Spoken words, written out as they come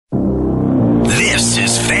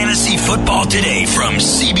Fantasy Football Today from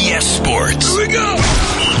CBS Sports. Here we go.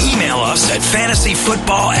 Email us at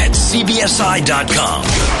fantasyfootball@cbsi.com.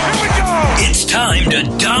 Here we go. It's time to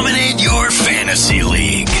dominate your fantasy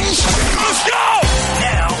league. Let's go.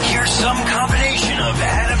 Now, here's some combination of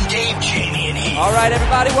Adam, Dave, Jamie, and Heath. All right,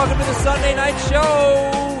 everybody, welcome to the Sunday Night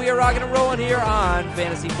Show. We are rocking and rolling here on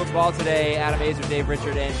Fantasy Football Today. Adam Azer, Dave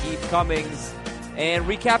Richard, and Heath Cummings. And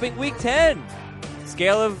recapping Week 10.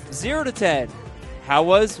 Scale of 0 to 10. How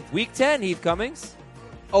was Week 10, Heath Cummings?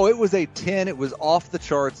 Oh, it was a 10. It was off the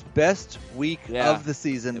charts. Best week of the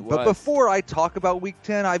season. But before I talk about Week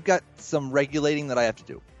 10, I've got some regulating that I have to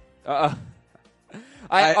do. Wait,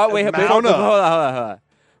 hold on.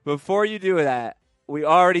 Before you do that, we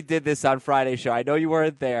already did this on Friday's show. I know you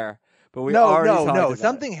weren't there, but we already talked about it.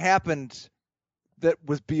 Something happened that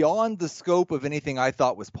was beyond the scope of anything I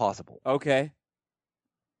thought was possible. Okay.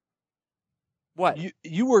 What?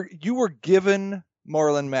 You were given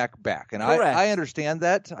Marlon Mack back, and Correct. I understand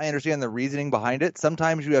that. I understand the reasoning behind it.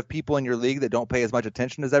 Sometimes you have people in your league that don't pay as much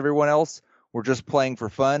attention as everyone else. We're just playing for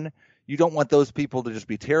fun. You don't want those people to just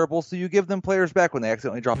be terrible, so you give them players back when they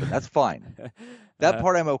accidentally drop it. That's fine. That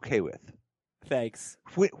part I'm okay with. Thanks.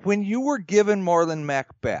 When you were given Marlon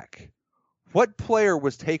Mack back, what player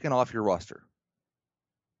was taken off your roster?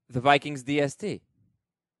 The Vikings DST.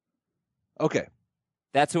 Okay.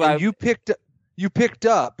 That's who You picked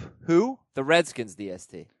up who? The Redskins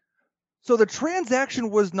DST. So the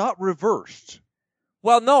transaction was not reversed.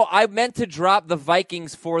 Well, no, I meant to drop the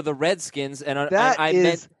Vikings for the Redskins, and that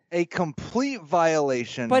is a complete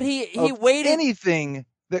violation. But he waited anything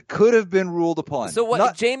that could have been ruled upon. So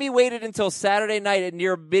what? Jamie waited until Saturday night at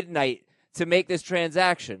near midnight to make this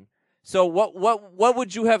transaction. So what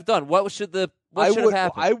would you have done? What should have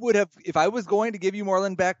happened? I would have, if I was going to give you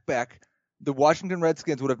Marlon back. The Washington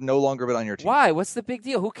Redskins would have no longer been on your team. Why? What's the big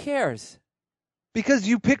deal? Who cares? Because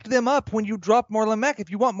you picked them up when you dropped Marlon Mack. If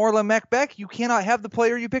you want Marlon Mack back, you cannot have the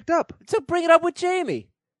player you picked up. So bring it up with Jamie.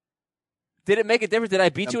 Did it make a difference? Did I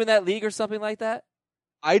beat you in that league or something like that?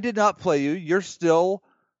 I did not play you. You're still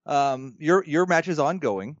your match is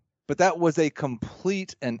ongoing, but that was a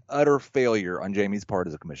complete and utter failure on Jamie's part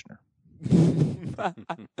as a commissioner.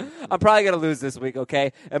 I'm probably going to lose this week,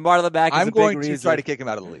 okay? And Marlon Mack is a big reason. I'm going to try to kick him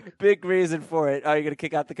out of the league. Big reason for it. Are you going to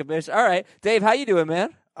kick out the commission? All right. Dave, how you doing,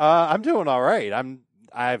 man? I'm doing all right. I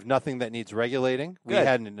have nothing that needs regulating. Good. We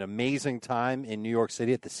had an amazing time in New York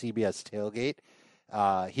City at the CBS tailgate.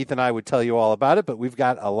 Heath and I would tell you all about it, but we've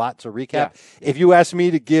got a lot to recap. Yeah. If you ask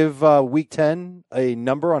me to give Week 10 a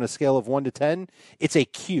number on a scale of 1 to 10, it's a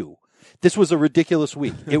Q. This was a ridiculous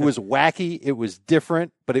week. It was wacky. It was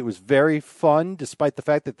different, but it was very fun, despite the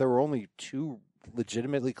fact that there were only 2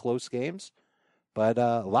 legitimately close games. But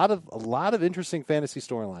a lot of interesting fantasy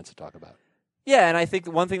storylines to talk about. Yeah, and I think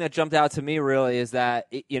the one thing that jumped out to me really is that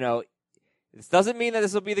this doesn't mean that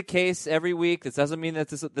this will be the case every week. This doesn't mean that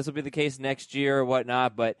this will be the case next year or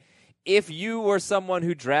whatnot. But if you were someone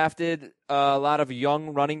who drafted a lot of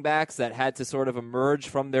young running backs that had to sort of emerge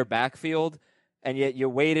from their backfield, and yet you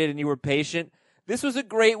waited and you were patient, this was a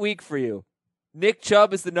great week for you. Nick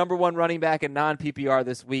Chubb is the number 1 running back in non-PPR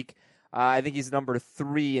this week. I think he's number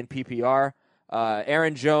 3 in PPR.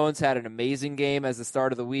 Aaron Jones had an amazing game as the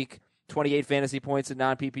start of the week. 28 fantasy points in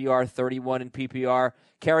non-PPR, 31 in PPR.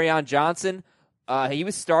 Kerryon Johnson, he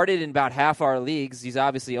was started in about half our leagues. He's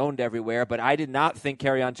obviously owned everywhere, but I did not think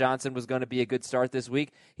Kerryon Johnson was going to be a good start this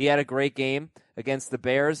week. He had a great game against the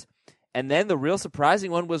Bears. And then the real surprising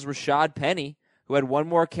one was Rashad Penny, who had 1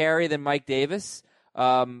 more carry than Mike Davis.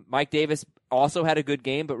 Mike Davis also had a good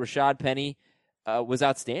game, but Rashad Penny was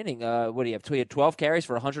outstanding. What do you have? He had 12 carries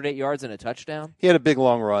for 108 yards and a touchdown. He had a big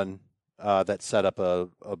long run that set up a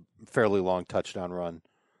fairly long touchdown run.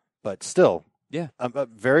 But still, a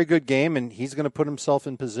very good game, and he's going to put himself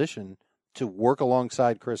in position to work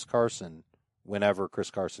alongside Chris Carson whenever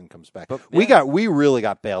Chris Carson comes back. But, we really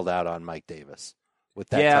got bailed out on Mike Davis with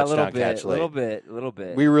that touchdown catch late. A little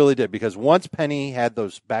bit. We really did, because once Penny had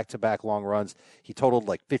those back-to-back long runs, he totaled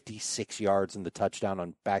like 56 yards in the touchdown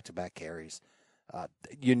on back-to-back carries.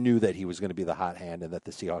 You knew that he was going to be the hot hand and that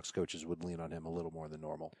the Seahawks coaches would lean on him a little more than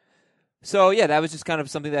normal. So, yeah, that was just kind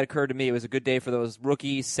of something that occurred to me. It was a good day for those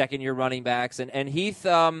rookie, second-year running backs. And Heath,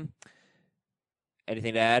 anything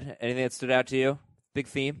to add? Anything that stood out to you? Big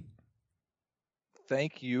theme?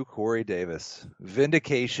 Thank you, Corey Davis.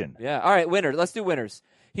 Vindication. Yeah. All right, winners. Let's do winners.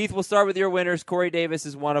 Heath, we'll start with your winners. Corey Davis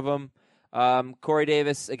is one of them. Corey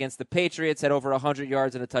Davis against the Patriots had over 100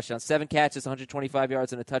 yards and a touchdown. 7 catches, 125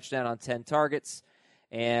 yards and a touchdown on 10 targets.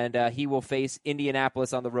 And he will face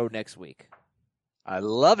Indianapolis on the road next week. I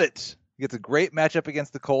love it. He gets a great matchup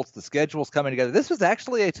against the Colts. The schedule's coming together. This was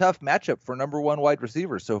actually a tough matchup for number one wide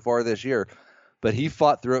receiver so far this year, but he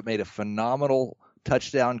fought through it, made a phenomenal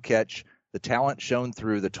touchdown catch. The talent shone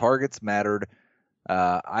through. The targets mattered.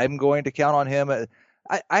 I'm going to count on him.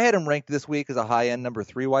 I had him ranked this week as a high-end number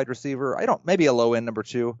 3 wide receiver. Maybe a low-end number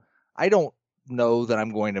 2. I don't know that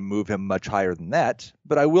I'm going to move him much higher than that,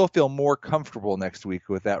 but I will feel more comfortable next week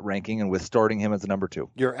with that ranking and with starting him as a number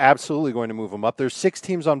 2. You're absolutely going to move him up. There's 6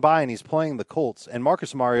 teams on bye, and he's playing the Colts. And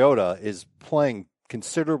Marcus Mariota is playing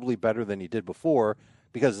considerably better than he did before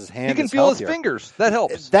because his hand is He can feel healthier. his fingers. That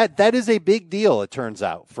helps. That is a big deal, it turns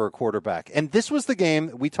out, for a quarterback. And this was the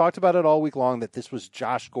game, we talked about it all week long, that this was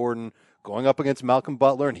Josh Gordon going up against Malcolm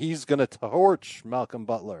Butler, and he's going to torch Malcolm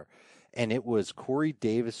Butler. And it was Corey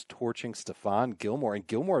Davis torching Stephon Gilmore, and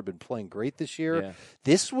Gilmore had been playing great this year. Yeah.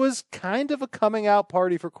 This was kind of a coming out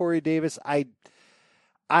party for Corey Davis. I'm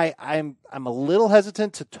a little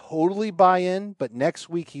hesitant to totally buy in, but next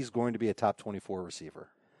week he's going to be a top 24 receiver.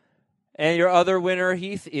 And your other winner,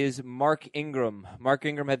 Heath, is Mark Ingram. Mark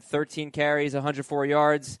Ingram had 13 carries, 104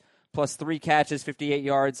 yards, plus 3 catches, 58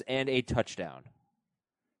 yards, and a touchdown.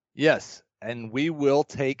 Yes, and we will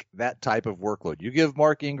take that type of workload. You give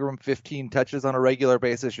Mark Ingram 15 touches on a regular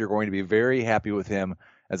basis, you're going to be very happy with him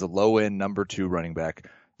as a low-end number 2 running back.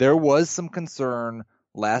 There was some concern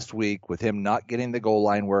last week with him not getting the goal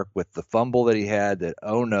line work with the fumble that he had, that,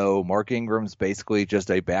 oh no, Mark Ingram's basically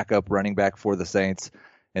just a backup running back for the Saints,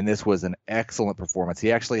 and this was an excellent performance.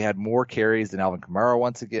 He actually had more carries than Alvin Kamara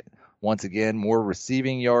once again, more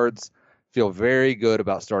receiving yards. Feel very good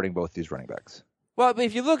about starting both these running backs. Well,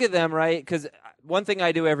 if you look at them, right, because one thing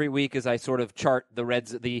I do every week is I sort of chart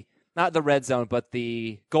not the red zone, but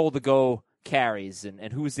the goal-to-go carries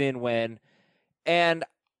and who's in when. And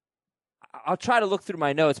I'll try to look through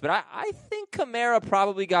my notes, but I think Kamara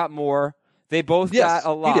probably got more. They both got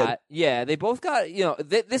a lot. He did. Yeah, they both got,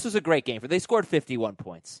 this was a great game. They scored 51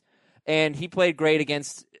 points. And he played great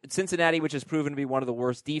against Cincinnati, which has proven to be one of the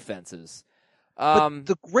worst defenses. But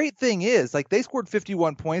the great thing is, they scored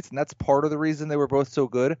 51 points, and that's part of the reason they were both so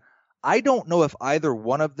good. I don't know if either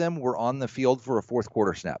one of them were on the field for a fourth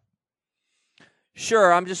quarter snap.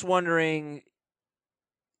 Sure, I'm just wondering.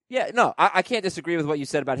 Yeah, no, I can't disagree with what you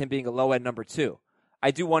said about him being a low-end number 2. I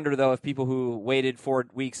do wonder, though, if people who waited 4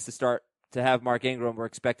 weeks to have Mark Ingram were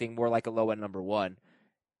expecting more like a low-end number 1.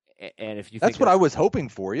 And if you That's what I was hoping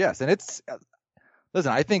for, yes. And it's...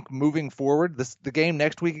 Listen, I think moving forward, the game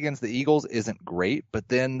next week against the Eagles isn't great, but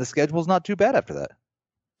then the schedule's not too bad after that.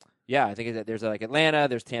 Yeah, I think there's Atlanta,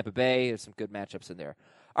 there's Tampa Bay, there's some good matchups in there.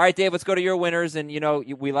 All right, Dave, let's go to your winners. And,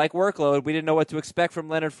 we like workload. We didn't know what to expect from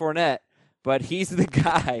Leonard Fournette, but he's the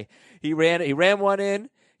guy. He ran one in.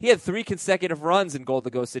 He had 3 consecutive runs in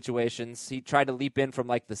goal-to-go situations. He tried to leap in from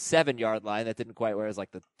the 7-yard line. That didn't quite work. It was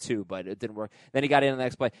the 2, but it didn't work. Then he got in on the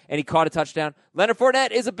next play, and he caught a touchdown. Leonard Fournette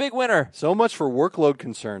is a big winner. So much for workload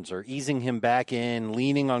concerns, or easing him back in,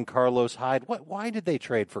 leaning on Carlos Hyde. Why did they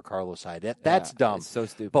trade for Carlos Hyde? That's dumb. It's so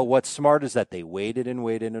stupid. But what's smart is that they waited and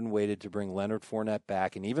waited and waited to bring Leonard Fournette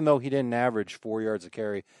back. And even though he didn't average 4 yards a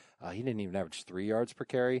carry, he didn't even average 3 yards per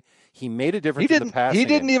carry. He made a difference in the passing. He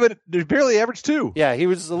didn't even barely average 2. Yeah, he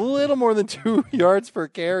was a little more than 2 yards per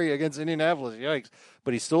carry against Indianapolis. Yikes.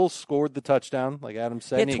 But he still scored the touchdown, like Adam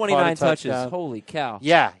said. He had 29 touches. Holy cow.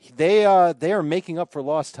 Yeah, they are making up for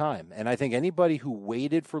lost time. And I think anybody who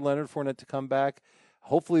waited for Leonard Fournette to come back,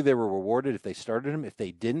 hopefully they were rewarded if they started him. If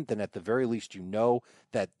they didn't, then at the very least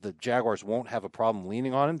that the Jaguars won't have a problem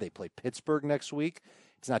leaning on him. They play Pittsburgh next week.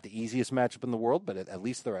 It's not the easiest matchup in the world, but at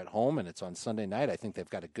least they're at home, and it's on Sunday night. I think they've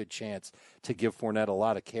got a good chance to give Fournette a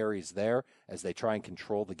lot of carries there as they try and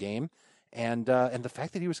control the game. And the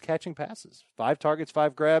fact that he was catching passes, 5 targets,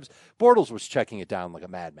 5 grabs. Bortles was checking it down like a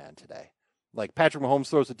madman today. Like Patrick Mahomes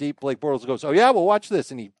throws it deep, Blake Bortles goes, oh, yeah, well, watch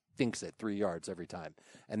this, and he thinks it 3 yards every time.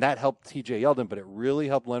 And that helped T.J. Yeldon, but it really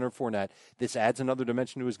helped Leonard Fournette. This adds another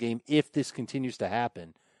dimension to his game if this continues to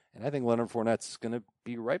happen. And I think Leonard Fournette's going to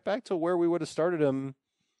be right back to where we would have started him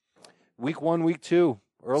week 1, week 2,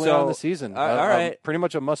 early on in the season. All right. Pretty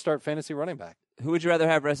much a must-start fantasy running back. Who would you rather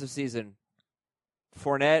have rest of the season,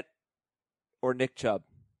 Fournette or Nick Chubb?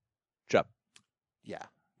 Chubb. Yeah.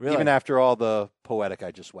 Really? Even after all the poetic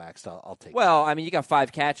I just waxed, I'll take Well, Chubb. I mean, you got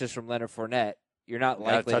 5 catches from Leonard Fournette. You're not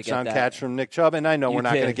likely to get that. Touchdown catch from Nick Chubb, and I know You we're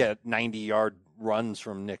not going to did. get 90-yard runs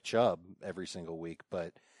from Nick Chubb every single week,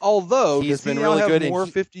 but Although, He's does he been now really have good, and more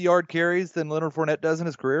he- 50-yard carries than Leonard Fournette does in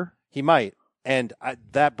his career? he might. And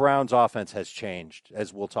that Browns offense has changed,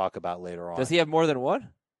 as we'll talk about later on. Does he have more than one?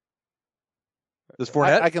 Does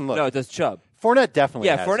Fournette? I can look. No, it does Chubb. Fournette definitely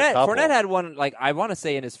Yeah, has a couple. Fournette had one, I want to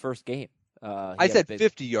say, in his first game I said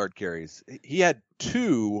 50-yard carries. He had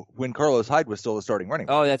 2 when Carlos Hyde was still the starting running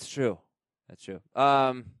back. Oh, that's true. That's true.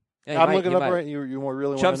 I'm looking up right. You really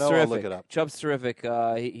want to know? Terrific. I'll look it up. Chubb's terrific.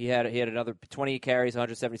 He had another 20 carries,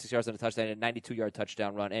 176 yards and a touchdown, and a 92-yard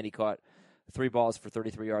touchdown run, and he caught 3 balls for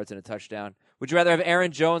 33 yards and a touchdown. Would you rather have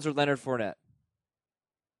Aaron Jones or Leonard Fournette?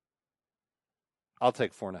 I'll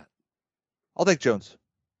take Fournette. I'll take Jones.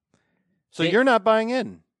 So you're not buying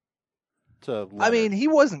in to Leonard. I mean, he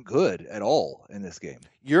wasn't good at all in this game.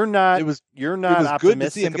 You're not optimistic good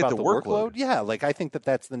to see him about get the workload? Yeah, I think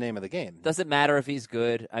that's the name of the game. Doesn't matter if he's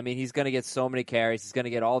good. I mean, he's going to get so many carries. He's going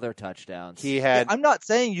to get all their touchdowns. I'm not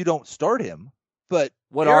saying you don't start him, but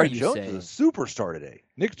what Aaron are you Jones saying? was a superstar today.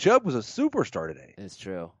 Nick Chubb was a superstar today. It's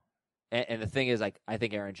true. And the thing is, I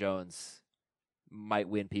think Aaron Jones might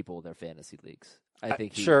win people their fantasy leagues. I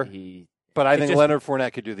think But I think Leonard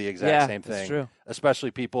Fournette could do the exact same thing. That's true.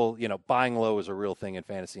 Especially people, buying low is a real thing in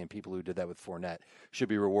fantasy, and people who did that with Fournette should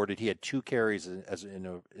be rewarded. He had 2 carries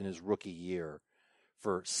in his rookie year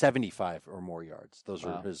for 75 or more yards. Those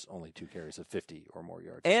were his only 2 carries of 50 or more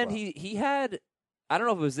yards. And he had, I don't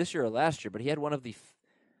know if it was this year or last year, but he had one of the,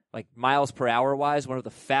 miles per hour wise, one of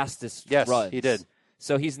the fastest runs. Yes, he did.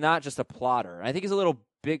 So he's not just a plotter. I think he's a little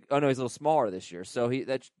big. Oh no, he's a little smaller this year. So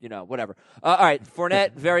whatever. All right,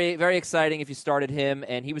 Fournette, very very exciting if you started him,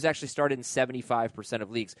 and he was actually started in 75% of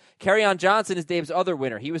leagues. Kerryon Johnson is Dave's other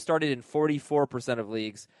winner. He was started in 44% of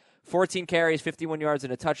leagues. 14 carries, 51 yards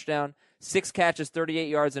and a touchdown. 6 catches, 38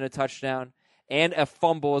 yards and a touchdown, and a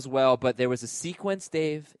fumble as well. But there was a sequence,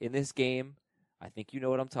 Dave, in this game. I think you know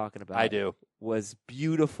what I'm talking about. I do. Was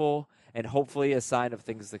beautiful and hopefully a sign of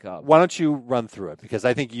things to come. Why don't you run through it? Because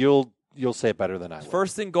I think you'll say it better than I will.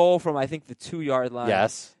 First and goal from, I think, the 2-yard line.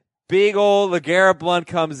 Yes. Big old LeGarrette Blount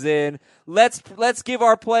comes in. Let's give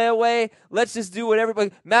our play away. Let's just do what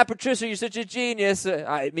everybody. Matt Patricia, you're such a genius.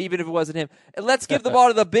 Even if it wasn't him. And let's give the ball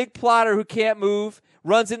to the big plotter who can't move.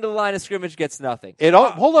 Runs into the line of scrimmage, gets nothing.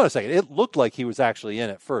 Hold on a second. It looked like he was actually in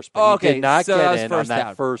at first, but he did not get in on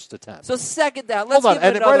that first attempt. So second down. Let's hold on.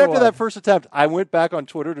 Give it and right after one. that first attempt, I went back on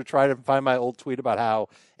Twitter to try to find my old tweet about how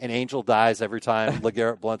an angel dies every time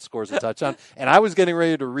LeGarrette Blount scores a touchdown, and I was getting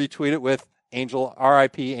ready to retweet it with Angel,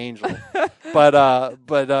 R.I.P. Angel, but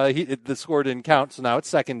the score didn't count, so now it's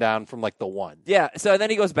second down from the 1. Yeah. So then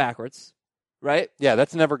he goes backwards, right? Yeah,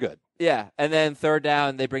 that's never good. Yeah, and then third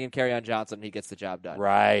down, they bring in Kerryon Johnson, and he gets the job done.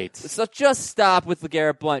 Right. So just stop with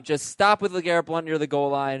LeGarrette Blount. Just stop with LeGarrette Blount near the goal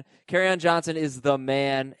line. Kerryon Johnson is the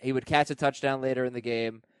man. He would catch a touchdown later in the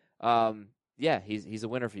game. He's a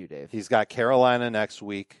winner for you, Dave. He's got Carolina next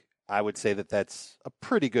week. I would say that's a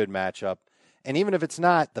pretty good matchup. And even if it's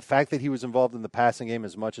not, the fact that he was involved in the passing game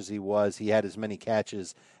as much as he was, he had as many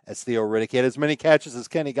catches as Theo Riddick. He had as many catches as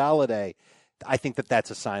Kenny Golladay. I think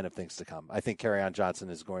that's a sign of things to come. I think Kerryon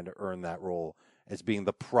Johnson is going to earn that role as being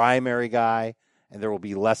the primary guy, and there will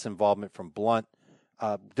be less involvement from Blount.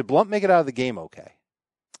 Did Blount make it out of the game okay?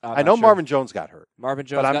 I know Marvin Jones got hurt.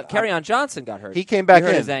 Kerryon Johnson got hurt. He came back in.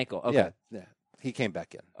 Hurt his ankle. Okay. Yeah. He came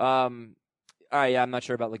back in. All right, yeah, I'm not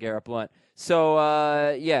sure about LeGarrette Blount. So,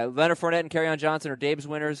 Leonard Fournette and Kerryon Johnson are Dave's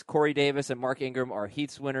winners. Corey Davis and Mark Ingram are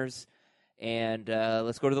Heath's winners. And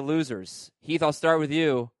let's go to the losers. Heath, I'll start with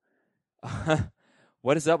you.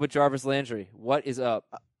 What is up with Jarvis Landry? What is up?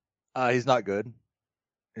 He's not good.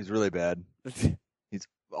 He's really bad. He's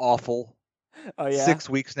awful. Oh yeah. 6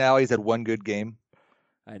 weeks now. He's had 1 good game.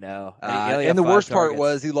 I know. And the worst part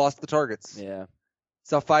was he lost the targets. Yeah.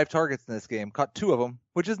 Saw 5 targets in this game. Caught 2 of them,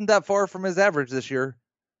 which isn't that far from his average this year.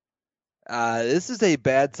 This is a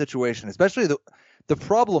bad situation, especially the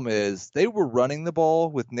problem is they were running the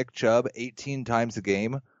ball with Nick Chubb 18 times a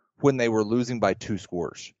game when they were losing by 2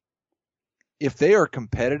 scores. If they are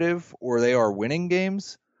competitive or they are winning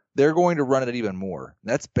games, they're going to run it even more.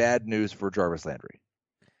 That's bad news for Jarvis Landry.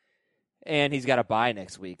 And he's got a bye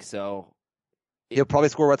next week, so he'll probably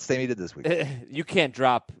score about the same he did this week. You can't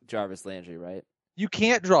drop Jarvis Landry, right? You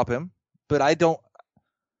can't drop him, but I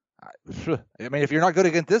mean, if you're not good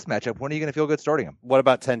against this matchup, when are you going to feel good starting him? What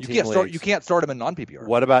about 10-team leagues? You can't start him in non-PPR.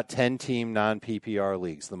 What about 10-team non-PPR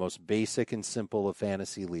leagues, the most basic and simple of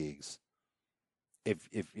fantasy leagues?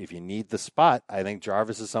 If you need the spot, I think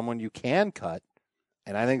Jarvis is someone you can cut,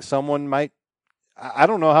 and I think someone might. I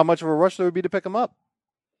don't know how much of a rush there would be to pick him up,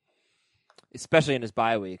 especially in his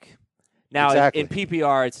bye week. Now exactly. in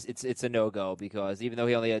PPR, it's a no-go because even though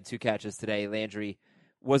he only had 2 catches today, Landry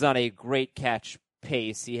was on a great catch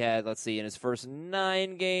pace. He had, let's see, in his first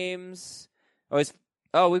 9 games. We've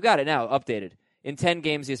got it now updated. In 10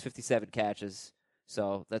 games, he has 57 catches,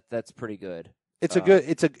 so that's pretty good. It's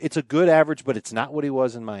a good average, but it's not what he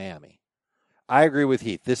was in Miami. I agree with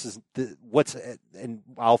Heath. This is and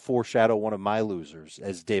I'll foreshadow one of my losers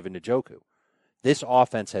as David Njoku. This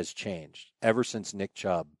offense has changed ever since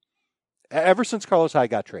Carlos Hyde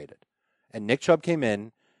got traded. And Nick Chubb came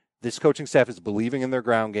in. This coaching staff is believing in their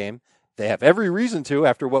ground game. They have every reason to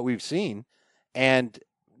after what we've seen. And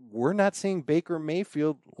we're not seeing Baker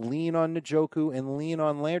Mayfield lean on Njoku and lean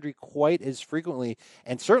on Landry quite as frequently,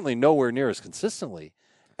 and certainly nowhere near as consistently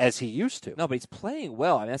as he used to. No, but he's playing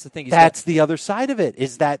well. I mean, that's the thing. That's the other side of it,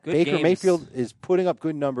 is that Baker games. Mayfield is putting up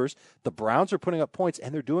good numbers. The Browns are putting up points,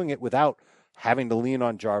 and they're doing it without having to lean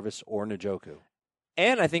on Jarvis or Njoku.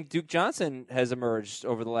 And I think Duke Johnson has emerged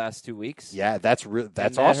over the last 2 weeks. Yeah, that's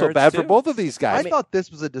that also hurts bad for too. both of these guys. I thought this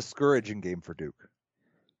was a discouraging game for Duke.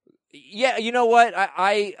 Yeah, you know what?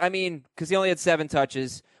 I mean, because he only had 7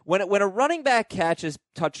 touches. When a running back catches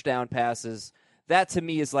touchdown passes, that to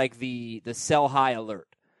me is like the sell high alert.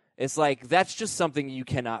 It's like that's just something you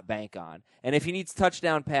cannot bank on. And if he needs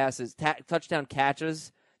touchdown passes, touchdown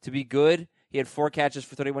catches to be good, he had 4 catches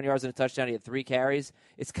for 31 yards and a touchdown. He had 3 carries.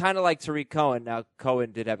 It's kind of like Tariq Cohen. Now,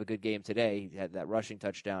 Cohen did have a good game today. He had that rushing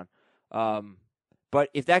touchdown. But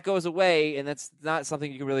if that goes away, and that's not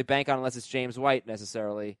something you can really bank on unless it's James White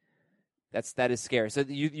necessarily, that is scary. So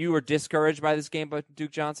you were discouraged by this game by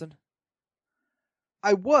Duke Johnson?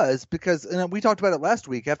 I was, because and we talked about it last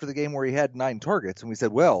week after the game where he had 9 targets, and we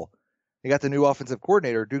said, well, they got the new offensive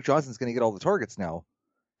coordinator. Duke Johnson's going to get all the targets now.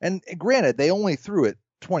 And granted, they only threw it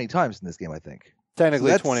 20 times in this game, I think.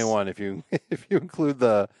 Technically So 21 if you include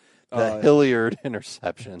the Hilliard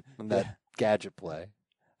interception and that gadget play.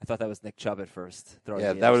 I thought that was Nick Chubb at first.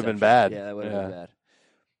 Yeah, that would have been bad. Yeah, that would have been bad.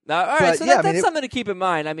 Now, all right, so that's something to keep in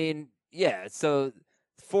mind. I mean, yeah, so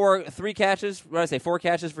 4 catches. What did I say? 4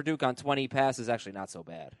 catches for Duke on 20 passes. Actually, not so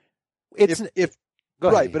bad. Go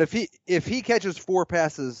ahead. But if he catches 4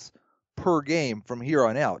 passes per game from here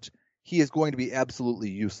on out, he is going to be absolutely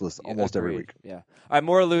useless almost every week. Yeah. All right,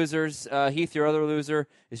 more losers. Heath, your other loser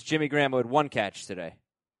is Jimmy Graham, who had 1 catch today.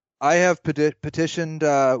 I have petitioned.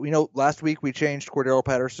 Last week we changed Cordero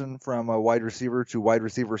Patterson from a wide receiver to wide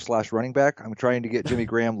receiver / running back. I'm trying to get Jimmy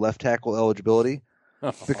Graham left tackle eligibility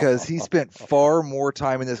because he spent far more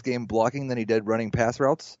time in this game blocking than he did running pass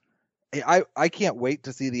routes. I can't wait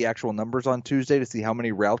to see the actual numbers on Tuesday to see how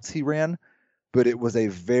many routes he ran. But it was a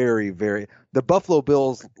very, very – the Buffalo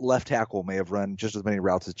Bills left tackle may have run just as many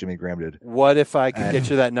routes as Jimmy Graham did. What if I could get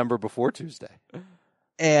you that number before Tuesday?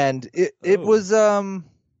 And it was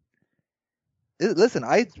listen,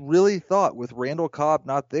 I really thought with Randall Cobb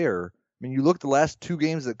not there, I mean, you look at the last 2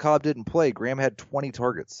 games that Cobb didn't play, Graham had 20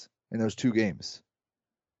 targets in those 2 games.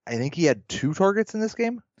 I think he had 2 targets in this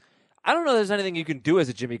game. I don't know if there's anything you can do as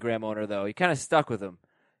a Jimmy Graham owner, though. You kind of stuck with him.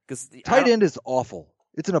 Tight end is awful.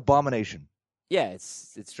 It's an abomination. Yeah,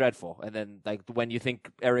 it's dreadful. And then, like, when you think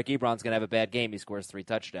Eric Ebron's going to have a bad game, he scores 3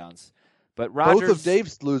 touchdowns. But Rodgers, both of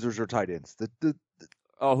Dave's losers are tight ends.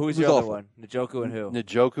 Who's your other one? Njoku and who?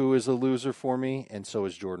 Njoku is a loser for me, and so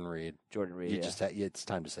is Jordan Reed. Jordan Reed. It's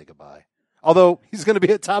time to say goodbye. Although he's going to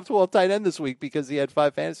be a top 12 tight end this week because he had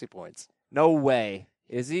 5 fantasy points. No way.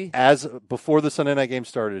 Is he? As before the Sunday night game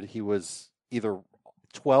started, he was either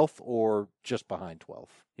 12th or just behind 12th.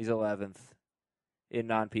 He's 11th. In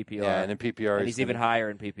non-PPR. Yeah, and in PPR. And he's even higher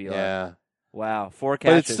in PPR. Yeah. Wow. 4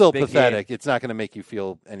 catches. But it's still big pathetic. game. It's not going to make you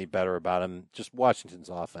feel any better about him. Just Washington's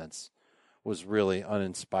offense was really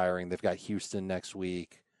uninspiring. They've got Houston next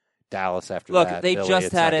week, Dallas after that. Look, they Philly. just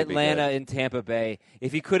It's had not gonna be Atlanta good. and Tampa Bay.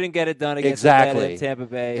 If he couldn't get it done against Exactly. Atlanta and Tampa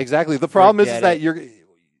Bay. Exactly. The problem is that forget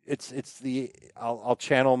I'll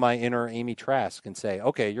channel my inner Amy Trask and say,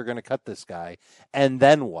 okay, you're going to cut this guy, and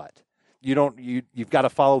then what? You've got to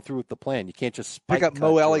follow through with the plan. You can't just Pick up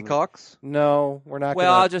Mo Alley Cox. No, we're not.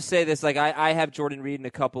 Well, I'll just say this: like I have Jordan Reed in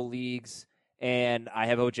a couple leagues, and I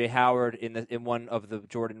have OJ Howard in one of the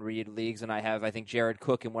Jordan Reed leagues, and I think Jared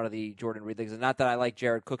Cook in one of the Jordan Reed leagues. And not that I like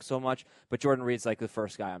Jared Cook so much, but Jordan Reed's like the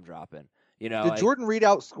first guy I'm dropping. Did Jordan Reed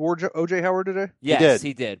outscore OJ Howard today? Yes,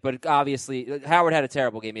 he did. But obviously, Howard had a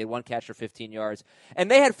terrible game. He had 1 catch for 15 yards,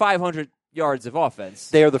 and they had 500 yards of offense.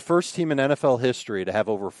 They are the first team in NFL history to have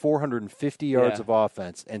over 450 yards of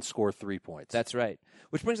offense and score 3 points. That's right.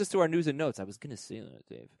 Which brings us to our news and notes. I was going to say that,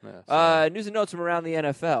 Dave. Yeah, news and notes from around the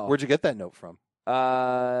NFL. Where'd you get that note from?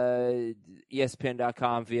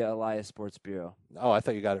 ESPN.com via Elias Sports Bureau. Oh, I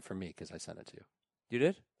thought you got it from me because I sent it to you. You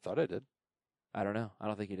did? Thought I did. I don't know. I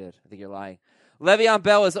don't think you did. I think you're lying. Le'Veon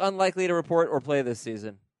Bell is unlikely to report or play this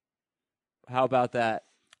season. How about that?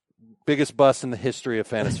 Biggest bust in the history of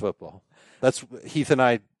fantasy football. That's Heath and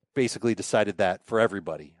I basically decided that for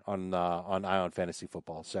everybody on Ion Fantasy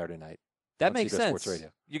Football Saturday night. That makes Seagull sense. Sports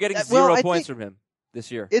Radio. You're getting Well, 0 I points think from him this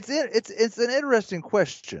year. It's an interesting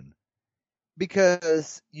question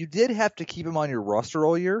because you did have to keep him on your roster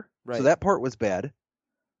all year. Right. So that part was bad.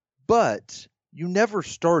 But you never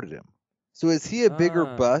started him. So is he a bigger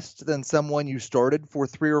bust than someone you started for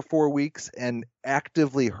 3 or 4 weeks and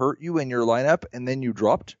actively hurt you in your lineup and then you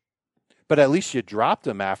dropped? But at least you dropped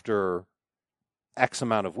him after X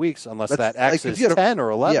amount of weeks, unless That's- that X like, if is you had a- 10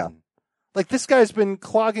 or 11. Yeah. Like, this guy's been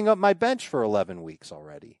clogging up my bench for 11 weeks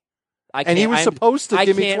already. I And he was supposed to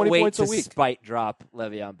give me 20 points a I can't wait week. to spite drop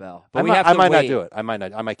Le'Veon Bell. But I we might, have I to might wait. not do it.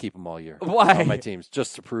 I might keep him all year. Why? On my teams,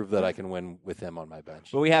 just to prove that I can win with him on my bench.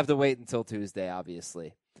 But we have to wait until Tuesday,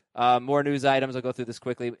 obviously. More news items. I'll go through this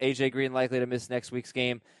quickly. A.J. Green likely to miss next week's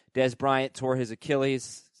game. Des Bryant tore his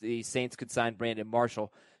Achilles. The Saints could sign Brandon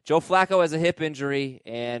Marshall. Joe Flacco has a hip injury,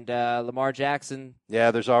 and Lamar Jackson. Yeah,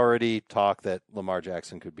 there's already talk that Lamar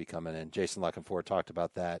Jackson could be coming in. Jason Lockenford talked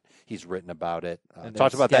about that. He's written about it. And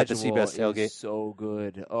Talked their about that at the schedule CBS tailgate. is so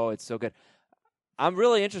good. Oh, it's so good. I'm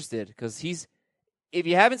really interested because he's. If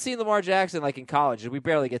you haven't seen Lamar Jackson like in college, we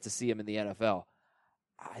barely get to see him in the NFL.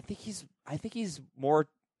 I think he's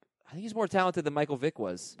more talented than Michael Vick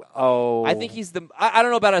was. Oh, I think he's the. I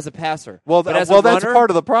don't know about as a passer. well. but as Well, a that's runner, part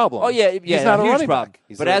of the problem. Oh yeah, he's not a huge running problem. back.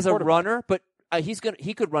 He's But a as a quarterback. runner, but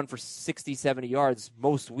he could run for 60, 70 yards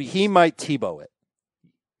most weeks. He might Tebow it.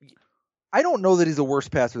 I don't know that he's a worse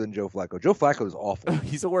passer than Joe Flacco. Joe Flacco is awful.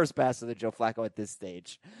 He's a worse passer than Joe Flacco at this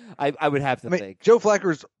stage. I would have to think. Joe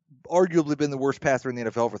Flacco's arguably been the worst passer in the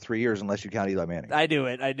NFL for 3 years, unless you count Eli Manning. I knew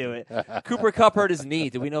it. Cooper Kupp hurt his knee.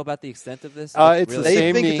 Do we know about the extent of this? It's Really? the They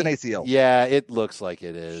same think knee. it's an ACL. Yeah, it looks like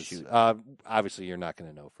it is. Obviously, you're not going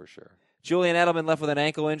to know for sure. Julian Edelman left with an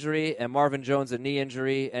ankle injury, and Marvin Jones a knee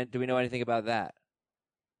injury. And do we know anything about that?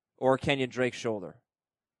 Or Kenyon Drake's shoulder?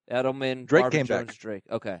 Edelman, Drake Marvin came Jones, back. Drake.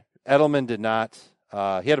 Okay, Edelman did not.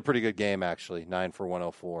 He had a pretty good game, actually. 9 for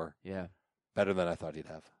 104. yeah. Better than I thought he'd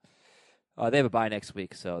have. They have a bye next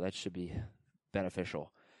week, so that should be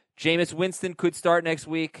beneficial. Jameis Winston could start next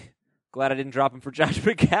week. Glad I didn't drop him for Josh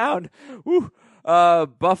McCown. Woo.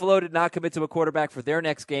 Buffalo did not commit to a quarterback for their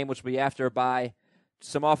next game, which will be after a bye.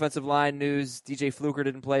 Some offensive line news. DJ Fluker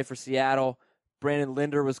didn't play for Seattle. Brandon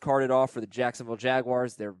Linder was carted off for the Jacksonville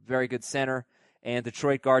Jaguars. They're very good center. And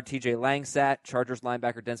Detroit guard TJ Langsat, Chargers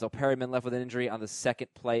linebacker Denzel Perryman left with an injury on the second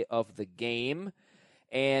play of the game.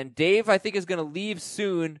 And Dave, I think, is going to leave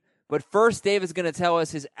soon. But first, Dave is going to tell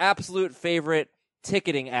us his absolute favorite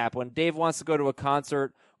ticketing app. When Dave wants to go to a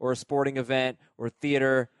concert or a sporting event or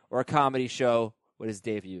theater or a comedy show, what does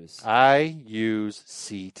Dave use? I use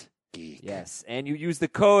SeatGeek. Yes, and you use the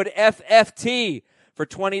code FFT for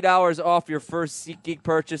 $20 off your first SeatGeek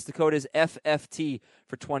purchase. The code is FFT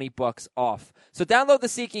for $20 off. So download the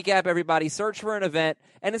SeatGeek app, everybody. Search for an event,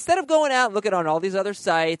 and instead of going out and looking on all these other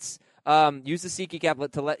sites, use the SeatGeek app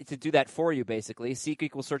to do that for you, basically.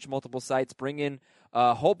 SeatGeek will search multiple sites, bring in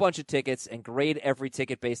a whole bunch of tickets, and grade every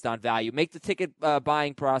ticket based on value. Make the ticket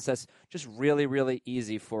buying process just really, really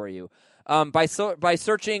easy for you. By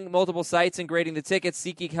searching multiple sites and grading the tickets,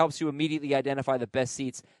 SeatGeek helps you immediately identify the best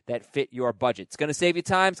seats that fit your budget. It's going to save you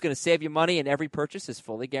time, it's going to save you money, and every purchase is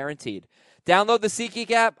fully guaranteed. Download the SeatGeek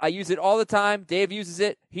app. I use it all the time. Dave uses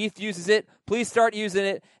it. Heath uses it. Please start using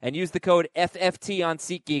it and use the code FFT on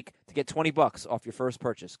SeatGeek to get $20 off your first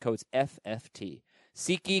purchase. Code's FFT.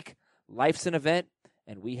 SeatGeek, life's an event,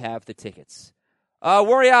 and we have the tickets.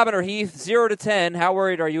 Worryometer, Heath, 0 to 10. How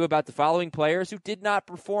worried are you about the following players who did not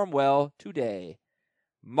perform well today?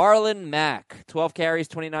 Marlon Mack, 12 carries,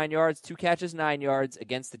 29 yards, 2 catches, 9 yards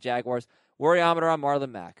against the Jaguars. Worryometer on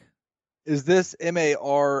Marlon Mack. Is this Marlon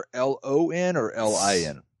or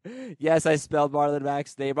Lin? Yes, I spelled Marlon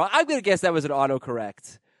Mack's name wrong. I'm going to guess that was an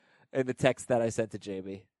autocorrect in the text that I sent to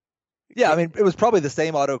Jamie. Yeah, I mean, it was probably the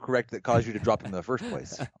same autocorrect that caused you to drop him in the first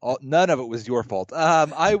place. None of it was your fault.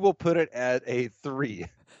 I will put it at a 3.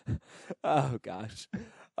 Oh, gosh.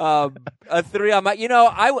 A 3 on my.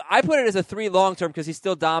 I put it as a 3 long term because he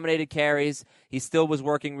still dominated carries. He still was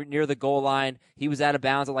working near the goal line. He was out of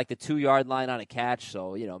bounds at like the 2-yard line on a catch.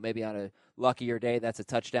 So, maybe on a luckier day, that's a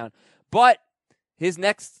touchdown. But his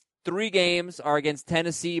next 3 games are against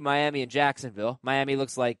Tennessee, Miami, and Jacksonville. Miami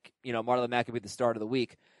looks like, Marlon Mack could be the start of the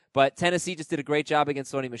week. But Tennessee just did a great job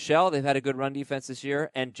against Sony Michel. They've had a good run defense this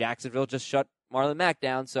year. And Jacksonville just shut Marlon Mack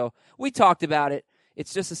down. So we talked about it.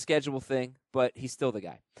 It's just a schedule thing, but he's still the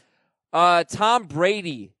guy. Tom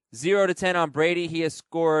Brady, 0 to 10 on Brady. He has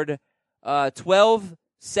scored 12,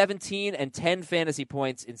 17, and 10 fantasy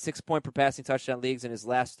points in 6-point per passing touchdown leagues in his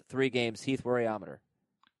last 3 games. Heath, worryometer.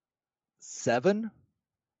 7?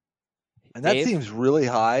 And that Dave? seems really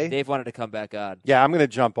high. Dave wanted to come back on. Yeah, I'm going to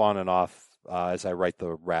jump on and off as I write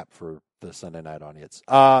the wrap for the Sunday night audience.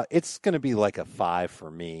 It's going to be like a 5 for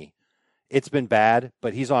me. It's been bad,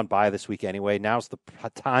 but he's on bye this week anyway. Now's the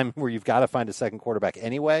time where you've got to find a second quarterback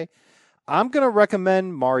anyway. I'm going to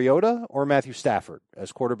recommend Mariota or Matthew Stafford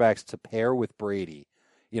as quarterbacks to pair with Brady.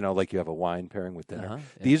 Like you have a wine pairing with dinner.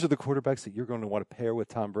 Yeah. These are the quarterbacks that you're going to want to pair with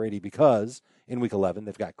Tom Brady because in Week 11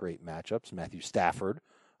 they've got great matchups. Matthew Stafford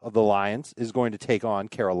of the Lions is going to take on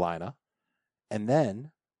Carolina, and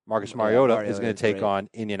then Marcus Mariota is going to take on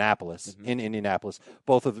Indianapolis in Indianapolis.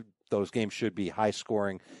 Both of those games should be high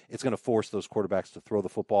scoring. It's going to force those quarterbacks to throw the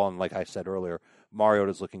football, and like I said earlier,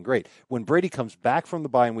 Mariota's looking great. When Brady comes back from the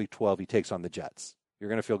bye in Week 12, he takes on the Jets. You're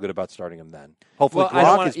going to feel good about starting him then. Hopefully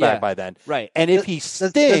Gronk is back by then. Right. And if he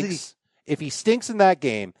stinks in that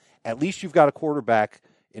game, at least you've got a quarterback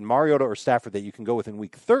in Mariota or Stafford that you can go with in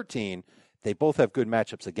Week 13. They both have good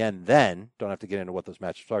matchups again then. Don't have to get into what those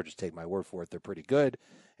matchups are. Just take my word for it. They're pretty good.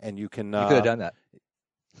 And you can... You could have done that.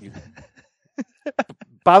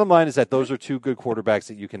 Bottom line is that those are two good quarterbacks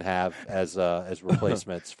that you can have as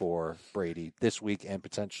replacements for Brady this week and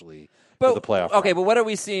potentially for the playoff. Okay, run. but what are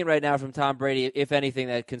we seeing right now from Tom Brady, if anything,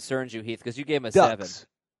 that concerns you, Heath? Because you gave him a Ducks. 7.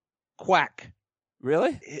 Quack.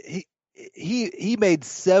 Really? He made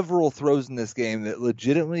several throws in this game that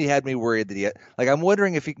legitimately had me worried that he had. Like, I'm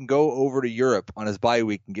wondering if he can go over to Europe on his bye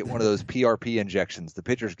week and get one of those PRP injections the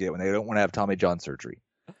pitchers get when they don't want to have Tommy John surgery.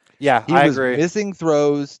 Yeah, He was missing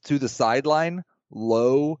throws to the sideline,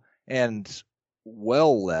 low and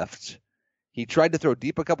well left. He tried to throw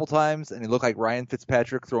deep a couple times, and he looked like Ryan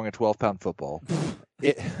Fitzpatrick throwing a 12-pound football.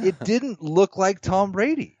 It didn't look like Tom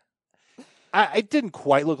Brady. It didn't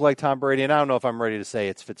quite look like Tom Brady, and I don't know if I'm ready to say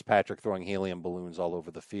it's Fitzpatrick throwing helium balloons all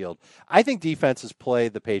over the field. I think defenses play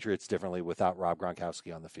the Patriots differently without Rob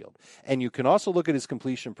Gronkowski on the field. And you can also look at his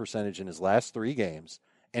completion percentage in his last 3 games,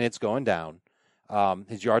 and it's going down.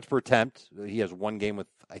 His yards per attempt, he has one game with,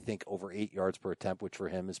 I think, over 8 yards per attempt, which for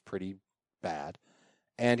him is pretty bad.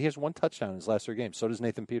 And he has 1 touchdown in his last 3 games. So does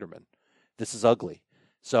Nathan Peterman. This is ugly.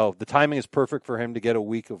 So the timing is perfect for him to get a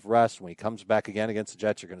week of rest. When he comes back again against the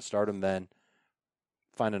Jets, you're going to start him then.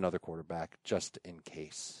 Find another quarterback just in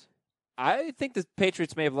case. I think the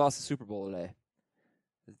Patriots may have lost the Super Bowl today.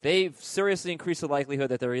 They've seriously increased the likelihood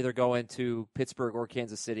that they're either going to Pittsburgh or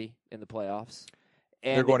Kansas City in the playoffs.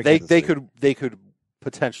 And They're going to they could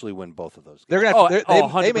potentially win both of those games. They're gonna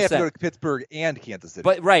have, they may have to 100%. go to Pittsburgh and Kansas City.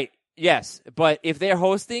 But right, yes. But if they're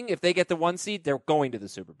hosting, if they get the 1 seed, they're going to the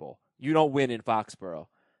Super Bowl. You don't win in Foxborough.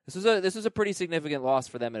 This was a pretty significant loss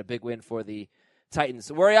for them and a big win for the Titans.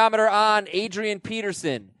 Worryometer on Adrian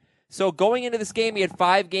Peterson. So going into this game, he had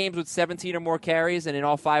 5 games with 17 or more carries, and in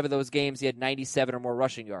all 5 of those games, he had 97 or more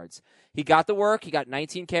rushing yards. He got the work. He got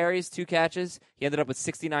 19 carries, 2 catches. He ended up with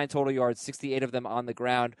 69 total yards, 68 of them on the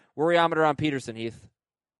ground. Worryometer on Peterson, Heath.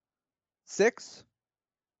 6.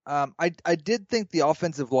 I did think the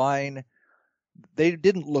offensive line, they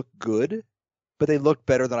didn't look good, but they looked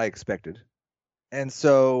better than I expected. And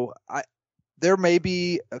so there may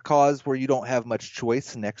be a cause where you don't have much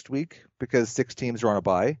choice next week because 6 teams are on a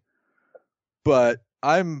bye. But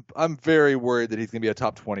I'm very worried that he's going to be a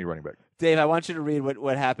top 20 running back. Dave, I want you to read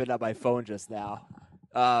what happened on my phone just now.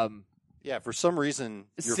 Yeah, for some reason,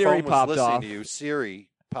 your Siri phone was popped listening off. to you. Siri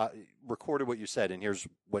recorded what you said, and here's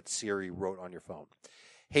what Siri wrote on your phone.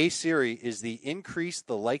 Hey, Siri, is the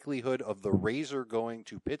likelihood of the Razor going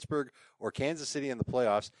to Pittsburgh or Kansas City in the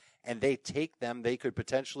playoffs, and they take them, they could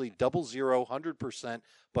potentially 100%,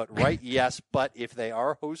 but right, yes, but if they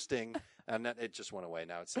are hosting, and it just went away.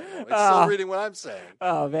 Now it's saying, no. It's still reading what I'm saying.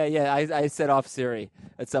 Oh, man, yeah, I set off Siri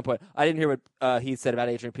at some point. I didn't hear what he said about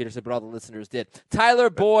Adrian Peterson, but all the listeners did. Tyler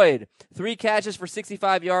Boyd, 3 catches for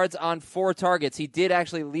 65 yards on 4 targets. He did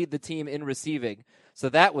actually lead the team in receiving, so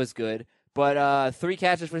that was good. But 3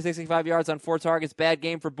 catches for 65 yards on 4 targets. Bad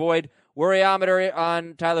game for Boyd. Worryometer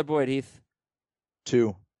on Tyler Boyd, Heath.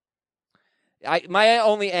 2. My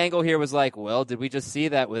only angle here was like, well, did we just see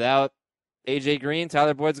that without A.J. Green,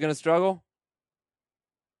 Tyler Boyd's going to struggle?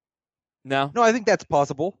 No? No, I think that's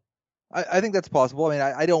possible. I think that's possible. I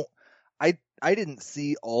mean, I didn't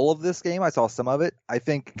see all of this game. I saw some of it. I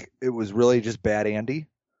think it was really just bad Andy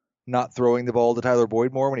not throwing the ball to Tyler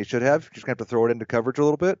Boyd more when he should have. Just going to have to throw it into coverage a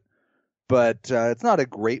little bit. But it's not a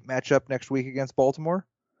great matchup next week against Baltimore.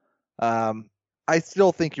 I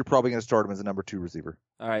still think you're probably going to start him as a number 2 receiver.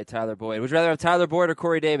 All right, Tyler Boyd. Would you rather have Tyler Boyd or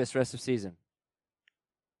Corey Davis rest of season?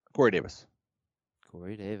 Corey Davis.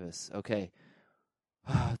 Corey Davis. Okay.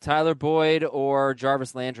 Tyler Boyd or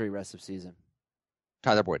Jarvis Landry rest of season?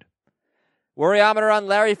 Tyler Boyd. Worryometer on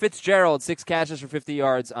Larry Fitzgerald. 6 catches for 50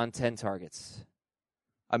 yards on 10 targets.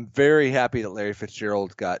 I'm very happy that Larry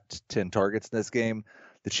Fitzgerald got 10 targets in this game.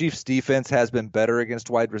 The Chiefs' defense has been better against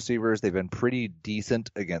wide receivers. They've been pretty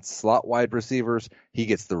decent against slot wide receivers. He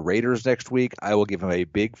gets the Raiders next week. I will give him a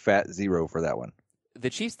big fat 0 for that one.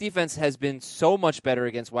 The Chiefs' defense has been so much better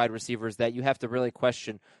against wide receivers that you have to really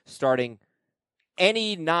question starting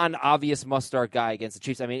any non-obvious must-start guy against the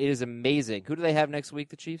Chiefs. I mean, it is amazing. Who do they have next week,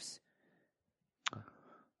 the Chiefs?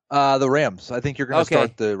 The Rams. I think you're going to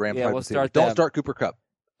start the Rams wide we'll receiver. Don't start Cooper Kupp.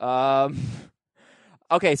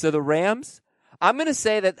 Okay, so the Rams. I'm going to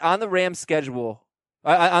say that on the Rams schedule,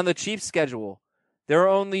 on the Chiefs schedule, there are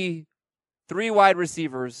only 3 wide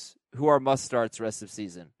receivers who are must-starts rest of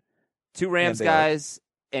season. 2 Rams guys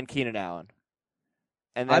and Keenan Allen.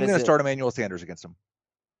 And I'm going to start Emmanuel Sanders against them.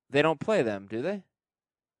 They don't play them, do they?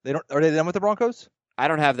 They don't. Are they done with the Broncos? I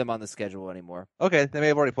don't have them on the schedule anymore. Okay, they may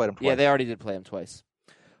have already played them twice. Yeah, they already did play them twice.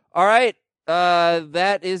 All right,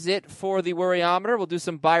 that is it for the Worryometer. We'll do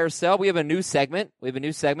some buy or sell. We have a new segment.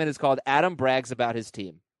 It's called Adam Brags About His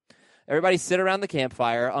Team. Everybody sit around the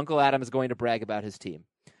campfire. Uncle Adam is going to brag about his team.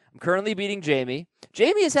 I'm currently beating Jamie.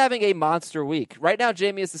 Jamie is having a monster week. Right now,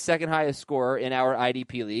 Jamie is the second highest scorer in our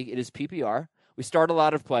IDP league. It is PPR. We start a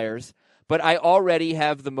lot of players, but I already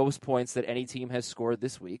have the most points that any team has scored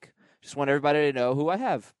this week. Just want everybody to know who I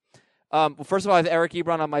have. Well, first of all, I have Eric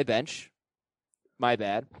Ebron on my bench. My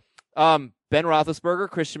bad. Ben Roethlisberger,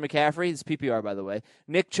 Christian McCaffrey, this is PPR, by the way.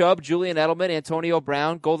 Nick Chubb, Julian Edelman, Antonio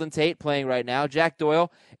Brown, Golden Tate playing right now, Jack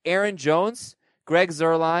Doyle, Aaron Jones, Greg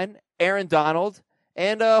Zuerlein, Aaron Donald,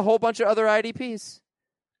 and a whole bunch of other IDPs.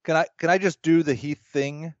 Can I just do the Heath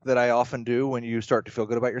thing that I often do when you start to feel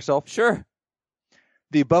good about yourself? Sure.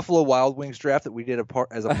 The Buffalo Wild Wings draft that we did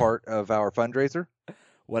as a part of our fundraiser.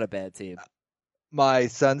 What a bad team. My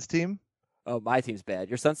son's team. Oh, my team's bad.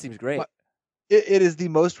 Your son's team's great. It is the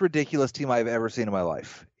most ridiculous team I've ever seen in my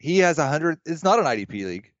life. He has 100. It's not an IDP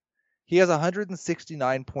league. He has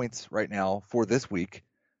 169 points right now for this week.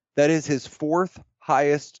 That is his 4th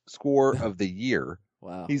highest score of the year.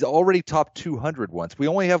 Wow. He's already topped 200 once. We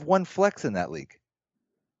only have 1 flex in that league.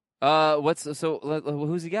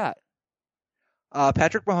 Who's he got?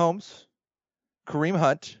 Patrick Mahomes, Kareem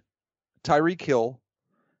Hunt, Tyreek Hill,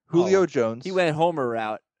 Julio Jones. He went Homer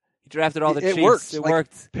route. He drafted all the Chiefs. Worked. It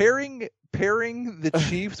worked. Pairing the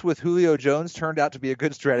Chiefs with Julio Jones turned out to be a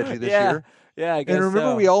good strategy this year. Yeah, I guess and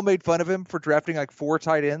remember so. we all made fun of him for drafting like 4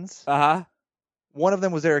 tight ends? Uh-huh. One of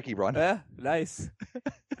them was Eric Ebron. Yeah, nice.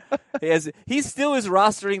 He still is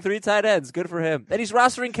rostering 3 tight ends. Good for him. And he's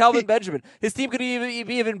rostering Kelvin Benjamin. His team could be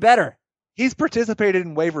even better. He's participated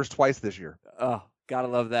in waivers twice this year. Oh, gotta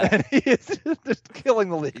love that. And he is just killing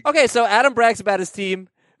the league. Okay, so Adam brags about his team,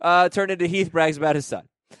 turned into Heath brags about his son.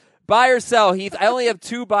 Buy or sell, Heath. I only have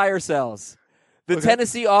 2 buy or sells. The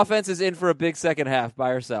Tennessee offense is in for a big second half.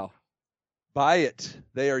 Buy or sell? Buy it.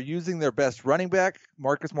 They are using their best running back.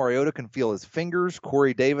 Marcus Mariota can feel his fingers.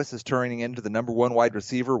 Corey Davis is turning into the number 1 wide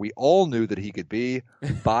receiver we all knew that he could be.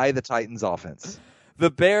 Buy the Titans offense.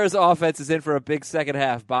 The Bears offense is in for a big second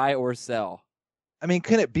half. Buy or sell? I mean,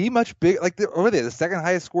 can it be much big? Like, are they the second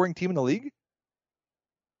highest scoring team in the league?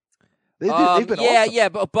 They've been awesome. Yeah,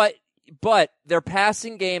 but their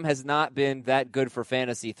passing game has not been that good for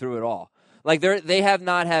fantasy through it all. Like they have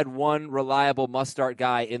not had one reliable must-start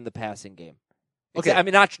guy in the passing game. Okay, I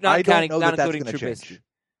mean not counting, not that's including Trubisky.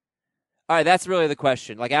 All right, that's really the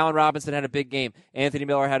question. Like Allen Robinson had a big game. Anthony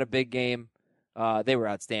Miller had a big game. They were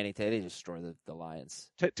outstanding today. They destroyed the Lions.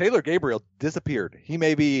 Taylor Gabriel disappeared. He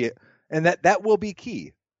may be, and that will be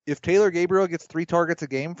key. If Taylor Gabriel gets 3 targets a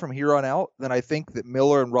game from here on out, then I think that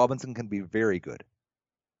Miller and Robinson can be very good.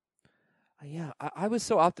 Yeah, I was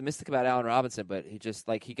so optimistic about Allen Robinson, but he just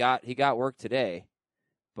he got work today,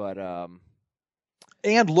 but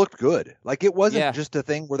and looked good. Like it wasn't just a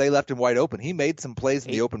thing where they left him wide open. He made some plays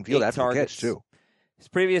in the open field after the catch too. His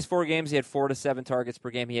previous 4 games, he had 4 to 7 targets per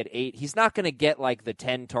game. He had 8. He's not going to get like the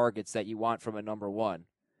 10 targets that you want from a number 1,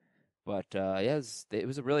 but it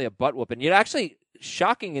was really a butt whooping. Yet actually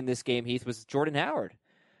shocking in this game, Heath, was Jordan Howard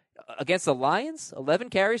against the Lions. 11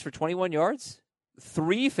 carries for 21 yards.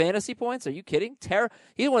 3 fantasy points? Are you kidding?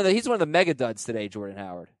 He's one of the mega duds today, Jordan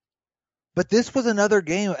Howard. But this was another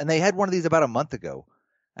game, and they had one of these about a month ago,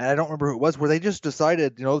 and I don't remember who it was, where they just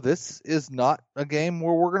decided, this is not a game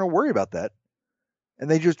where we're going to worry about that. And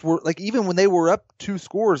they just were, like, even when they were up 2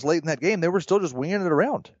 scores late in that game, they were still just winging it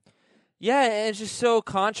around. Yeah, and it's just so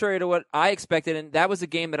contrary to what I expected, and that was a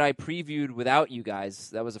game that I previewed without you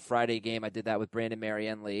guys. That was a Friday game. I did that with Brandon,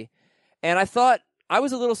 Marianne Lee. And I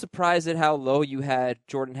was a little surprised at how low you had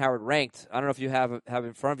Jordan Howard ranked. I don't know if you have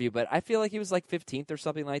in front of you, but I feel like he was like 15th or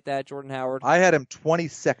something like that, Jordan Howard. I had him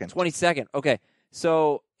 22nd. 22nd. Okay.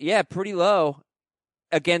 So, yeah, pretty low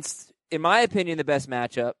against, in my opinion, the best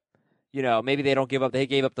matchup. maybe they don't give up. They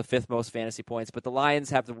gave up the 5th most fantasy points, but the Lions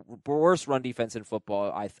have the worst run defense in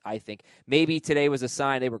football, I think. Maybe today was a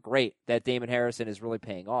sign they were great, that Damon Harrison is really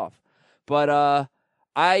paying off. But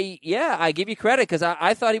I give you credit because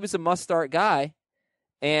I thought he was a must-start guy,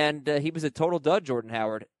 and he was a total dud, Jordan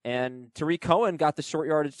Howard. And Tariq Cohen got the short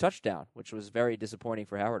yardage touchdown, which was very disappointing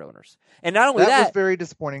for Howard owners. And not only that was very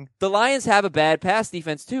disappointing. The Lions have a bad pass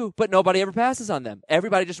defense too, but nobody ever passes on them.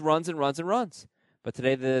 Everybody just runs and runs and runs. But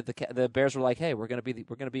today the Bears were like, hey, we're gonna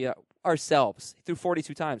be ourselves. He threw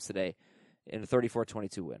 42 times today in a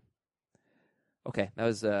 34-22 win. Okay, that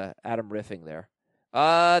was Adam riffing there.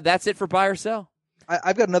 That's it for buy or sell.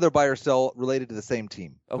 I've got another buy or sell related to the same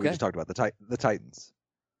team. Okay. We just talked about the Titans.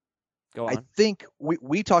 Go on. I think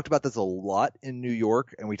we talked about this a lot in New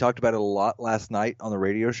York, and we talked about it a lot last night on the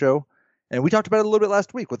radio show. And we talked about it a little bit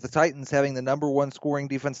last week with the Titans having the number 1 scoring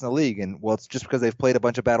defense in the league. And, well, it's just because they've played a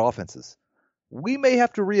bunch of bad offenses. We may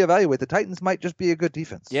have to reevaluate. The Titans might just be a good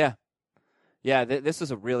defense. Yeah. Yeah, this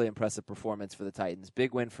was a really impressive performance for the Titans.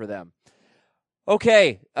 Big win for them.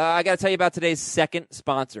 Okay, I got to tell you about today's second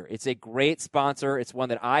sponsor. It's a great sponsor. It's one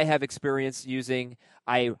that I have experience using.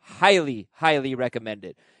 I highly, highly recommend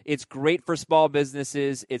it. It's great for small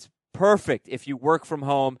businesses. It's perfect if you work from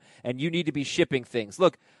home and you need to be shipping things.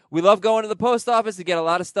 Look, we love going to the post office to get a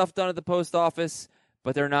lot of stuff done at the post office,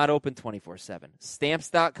 but they're not open 24/7.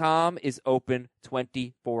 Stamps.com is open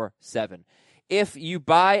 24/7. If you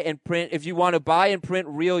want to buy and print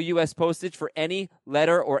real U.S. postage for any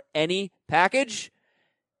letter or any package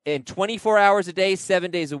in 24 hours a day, 7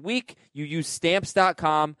 days a week, you use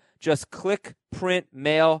Stamps.com. Just click, print,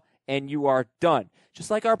 mail, and you are done. Just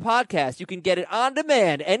like our podcast, you can get it on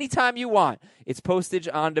demand anytime you want. It's postage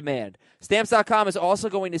on demand. Stamps.com is also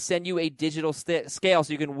going to send you a digital scale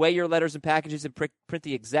so you can weigh your letters and packages and print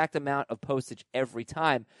the exact amount of postage every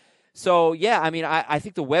time. So, yeah, I mean, I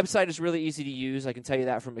think the website is really easy to use. I can tell you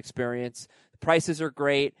that from experience. The prices are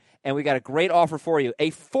great, and we got a great offer for you.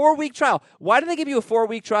 A 4-week trial. Why do they give you a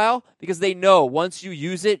 4-week trial? Because they know once you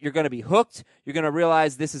use it, you're going to be hooked. You're going to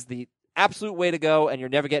realize this is the absolute way to go, and you're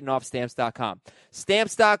never getting off Stamps.com.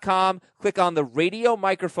 Stamps.com, click on the radio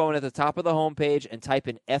microphone at the top of the homepage and type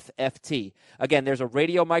in FFT. Again, there's a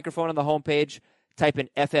radio microphone on the homepage. Type in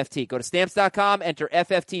FFT. Go to Stamps.com, enter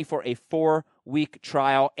FFT for a 4-week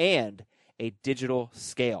trial and a digital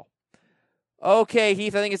scale. Okay,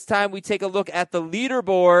 Heath, I think it's time we take a look at the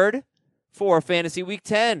leaderboard for Fantasy Week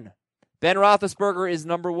 10. Ben Roethlisberger is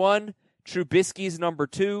number 1. Trubisky's number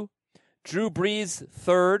 2. Drew Brees,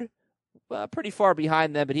 3rd. Well, pretty far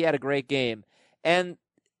behind them, but he had a great game. And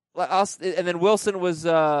then Wilson was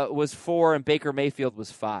 4, and Baker Mayfield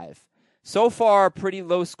was 5. So far, pretty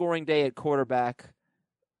low-scoring day at quarterback,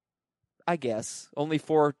 I guess. Only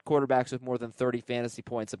 4 quarterbacks with more than 30 fantasy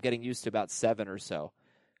points. I'm getting used to about 7 or so.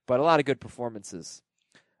 But a lot of good performances.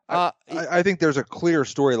 I think there's a clear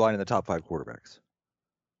storyline in the top 5 quarterbacks.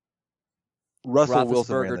 Russell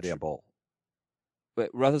Wilson ran the damn ball.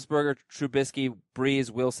 But Roethlisberger, Trubisky,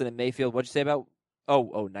 Brees, Wilson, and Mayfield. What'd you say about?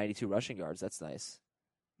 92 rushing yards. That's nice.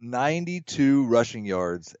 92 rushing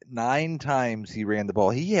yards. 9 times he ran the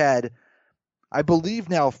ball. He had, I believe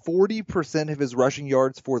now, 40% of his rushing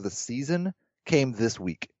yards for the season came this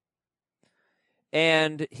week.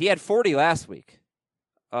 And he had 40 last week,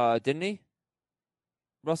 didn't he?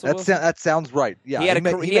 Russell Wilson? That sounds right. Yeah,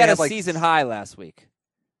 he had a season high last week.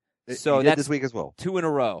 So that's this week as well. 2 in a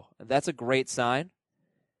row. That's a great sign.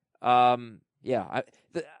 Wilson's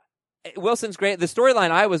great. The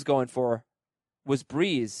storyline I was going for was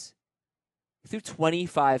Brees. He threw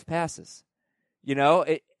 25 passes,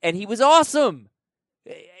 and he was awesome.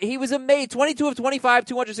 He was amazing. 22 of 25,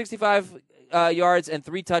 265 yards, and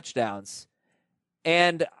 3 touchdowns.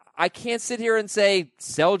 And I can't sit here and say,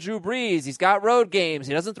 sell Drew Brees. He's got road games.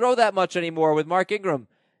 He doesn't throw that much anymore with Mark Ingram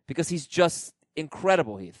because he's just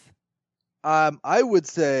incredible, Heath. I would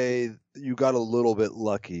say you got a little bit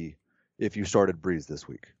lucky if you started Brees this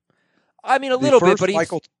week. I mean, a little bit, but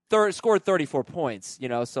he scored 34 points,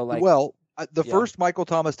 so like... Well, the first Michael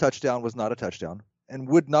Thomas touchdown was not a touchdown and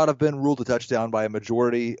would not have been ruled a touchdown by a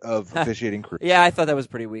majority of officiating crew. Yeah, I thought that was a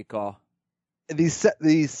pretty weak call. The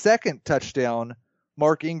second touchdown,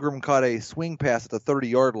 Mark Ingram caught a swing pass at the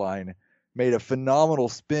 30-yard line, made a phenomenal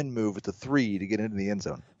spin move at the 3 to get into the end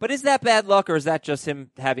zone. But is that bad luck, or is that just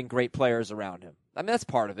him having great players around him? I mean, that's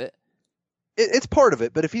part of it. It's part of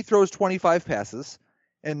it, but if he throws 25 passes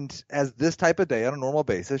and has this type of day on a normal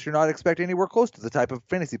basis, you're not expecting anywhere close to the type of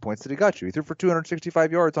fantasy points that he got you. He threw for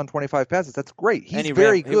 265 yards on 25 passes. That's great. He's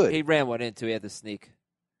very good. He ran one in, too. He had the sneak.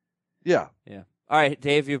 Yeah. Yeah. All right,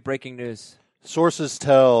 Dave, you have breaking news. Sources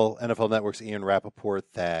tell NFL Network's Ian Rappaport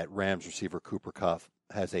that Rams receiver Cooper Kupp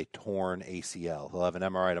has a torn ACL. He'll have an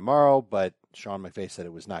MRI tomorrow, but Sean McVay said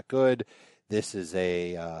it was not good. This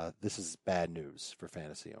is bad news for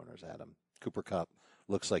fantasy owners, Adam. Cooper Kupp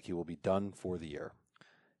looks like he will be done for the year.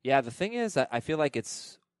 Yeah, the thing is, I feel like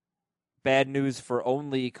it's bad news for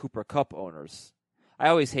only Cooper Kupp owners. I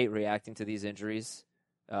always hate reacting to these injuries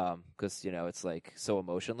because, it's like so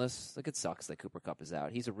emotionless. Like, it sucks that Cooper Kupp is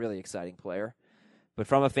out. He's a really exciting player. But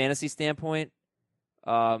from a fantasy standpoint,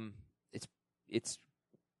 it's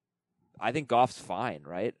I think Goff's fine,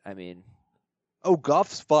 right? I mean,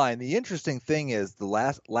 Goff's fine. The interesting thing is the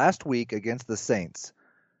last week against the Saints,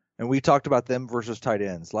 and we talked about them versus tight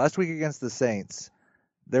ends. Last week against the Saints,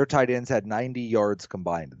 their tight ends had 90 yards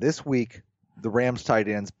combined. This week, the Rams tight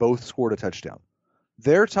ends both scored a touchdown.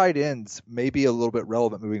 Their tight ends may be a little bit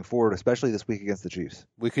relevant moving forward, especially this week against the Chiefs.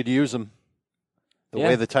 We could use them. The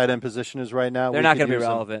way the tight end position is right now, they're not going to be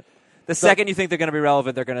relevant. The second you think they're going to be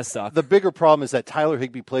relevant, they're going to suck. The bigger problem is that Tyler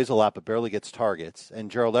Higbee plays a lot but barely gets targets, and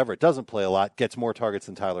Gerald Everett doesn't play a lot, gets more targets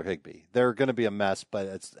than Tyler Higbee. They're going to be a mess, but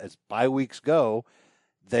as bye weeks go,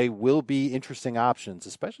 they will be interesting options,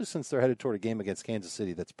 especially since they're headed toward a game against Kansas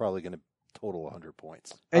City that's probably going to total 100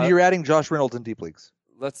 points. And you're adding Josh Reynolds in deep leagues.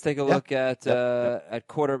 Let's take a look at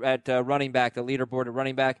running back, the leaderboard at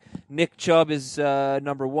running back. Nick Chubb is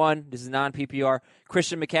number 1. This is non-PPR.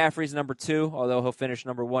 Christian McCaffrey is number 2, although he'll finish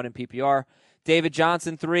number 1 in PPR. David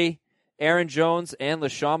Johnson 3, Aaron Jones, and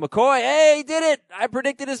LaShawn McCoy. Hey, he did it! I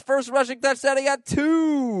predicted his first rushing touchdown. He got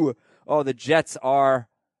 2. Oh, the Jets are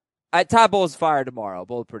Todd Bowles fired tomorrow.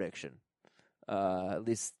 Bold prediction. At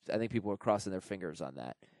least I think people are crossing their fingers on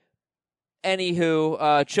that.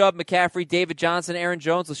 Anywho, Chubb, McCaffrey, David Johnson, Aaron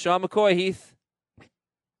Jones, LaShawn McCoy, Heath.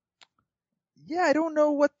 Yeah, I don't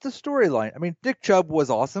know what the storyline. I mean, Nick Chubb was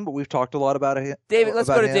awesome, but we've talked a lot about it. Let's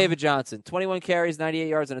go to David Johnson. 21 carries, 98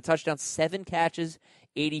 yards, and a touchdown. 7 catches,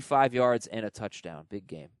 85 yards, and a touchdown. Big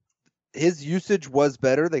game. His usage was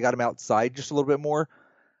better. They got him outside just a little bit more.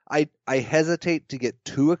 I hesitate to get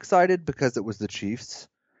too excited because it was the Chiefs.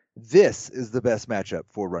 This is the best matchup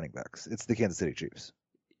for running backs. It's the Kansas City Chiefs.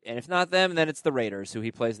 And if not them, then it's the Raiders, who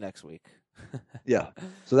he plays next week. Yeah.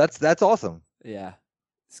 So that's awesome. Yeah.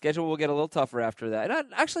 Schedule will get a little tougher after that.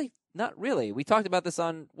 Not really. We talked about this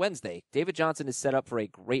on Wednesday. David Johnson is set up for a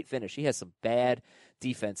great finish. He has some bad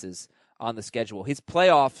defenses on the schedule. His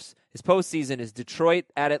playoffs, his postseason is Detroit,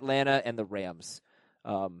 at Atlanta, and the Rams.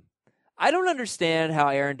 I don't understand how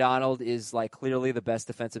Aaron Donald is like clearly the best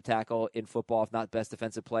defensive tackle in football, if not best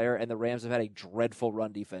defensive player, and the Rams have had a dreadful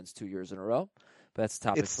run defense 2 years in a row. But that's a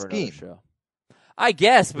topic for another show. I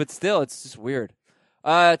guess, but still, it's just weird.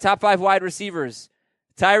 Top 5 wide receivers.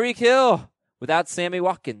 Tyreek Hill without Sammy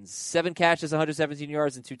Watkins. 7 catches, 117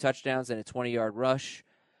 yards, and 2 touchdowns, and a 20-yard rush.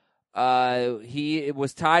 He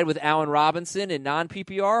was tied with Allen Robinson in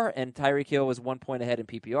non-PPR, and Tyreek Hill was 1 point ahead in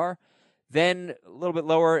PPR. Then, a little bit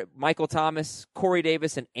lower, Michael Thomas, Corey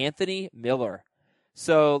Davis, and Anthony Miller.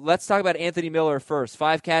 So let's talk about Anthony Miller first.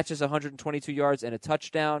 5 catches, 122 yards, and a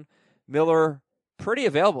touchdown. Miller, pretty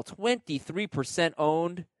available, 23%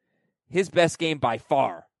 owned. His best game by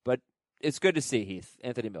far, but it's good to see, Heath,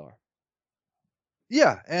 Anthony Miller.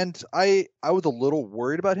 Yeah, and I was a little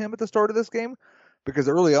worried about him at the start of this game because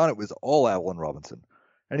early on it was all Allen Robinson,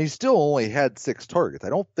 and he still only had 6 targets. I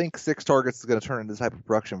don't think 6 targets is going to turn into this type of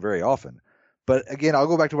production very often. But again, I'll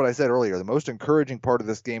go back to what I said earlier. The most encouraging part of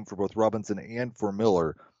this game for both Robinson and for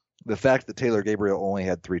Miller, the fact that Taylor Gabriel only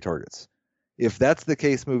had 3 targets. If that's the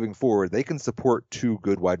case moving forward, they can support 2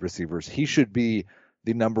 good wide receivers. He should be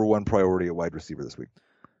the number 1 priority at wide receiver this week.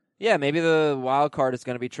 Yeah, maybe the wild card is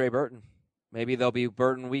going to be Trey Burton. Maybe there'll be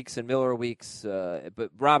Burton weeks and Miller weeks,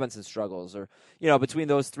 but Robinson struggles. Or, between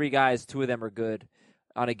those 3 guys, 2 of them are good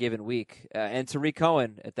on a given week. And Tariq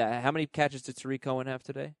Cohen, at that, how many catches did Tariq Cohen have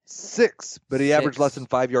today? 6, but he averaged less than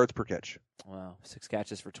 5 yards per catch. Wow, 6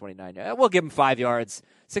 catches for 29 yards. We'll give him 5 yards.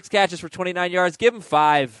 6 catches for 29 yards. Give him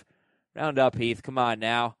 5. Round up, Heath. Come on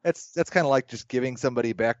now. That's kind of like just giving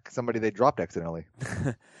somebody back somebody they dropped accidentally.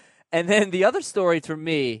 And then the other story for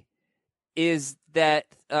me is that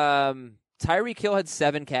Tyreek Hill had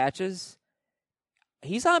 7 catches.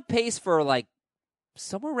 He's on pace for like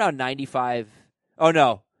somewhere around 95. Oh,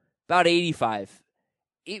 no, about 85.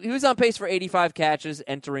 He was on pace for 85 catches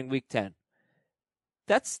entering Week 10.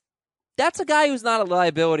 That's a guy who's not a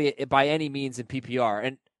liability by any means in PPR.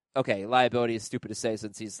 And okay, liability is stupid to say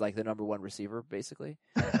since he's like the number 1 receiver, basically.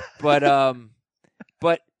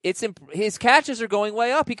 But his catches are going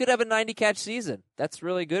way up. He could have a 90-catch season. That's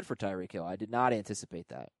really good for Tyreek Hill. I did not anticipate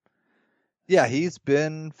that. Yeah, he's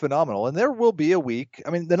been phenomenal. And there will be a week. I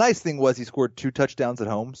mean, the nice thing was he scored 2 touchdowns at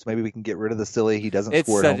home, so maybe we can get rid of the silly he doesn't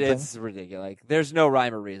score at home thing. It's ridiculous. Like, there's no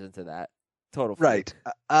rhyme or reason to that. Total fluke. Right.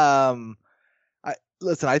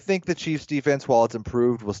 Listen, I think the Chiefs' defense, while it's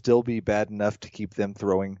improved, will still be bad enough to keep them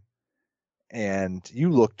throwing. And you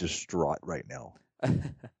look distraught right now.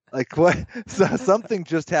 Like what? Something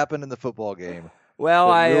just happened in the football game. Well,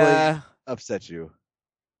 that I really upset you.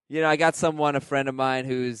 I got a friend of mine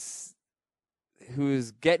who's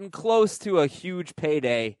getting close to a huge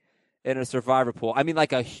payday in a survivor pool. I mean,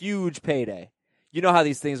 like a huge payday. You know how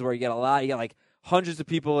these things where you get like hundreds of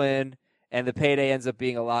people in, and the payday ends up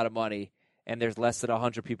being a lot of money, and there's less than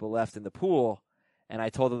 100 people left in the pool. And I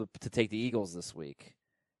told them to take the Eagles this week,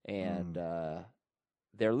 and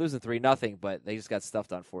they're losing 3-0, but they just got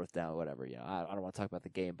stuffed on fourth down, whatever. I don't want to talk about the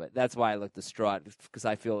game, but that's why I look distraught, because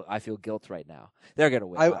I feel guilt right now. They're gonna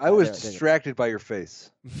win. I was distracted by your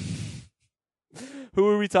face. Who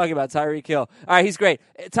are we talking about? Tyreek Hill. All right, he's great.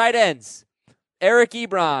 Tight ends. Eric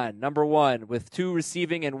Ebron, number 1, with 2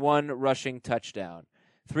 receiving and 1 rushing touchdown.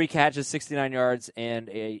 3 catches, 69 yards, and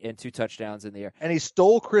 2 touchdowns in the air. And he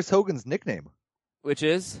stole Chris Hogan's nickname. Which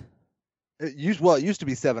is? It used to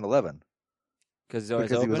be 7-11. Because he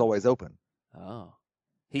was always open. Oh.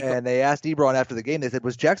 And they asked Ebron after the game, they said,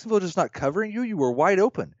 was Jacksonville just not covering you? You were wide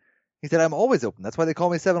open. He said, I'm always open. That's why they call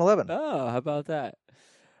me 7-11. Oh, how about that?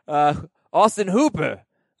 Austin Hooper,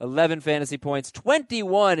 11 fantasy points,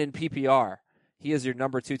 21 in PPR. He is your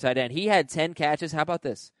number 2 tight end. He had 10 catches. How about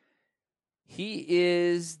this? He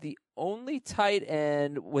is the only tight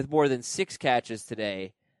end with more than 6 catches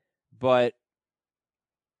today, but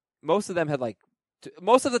most of them had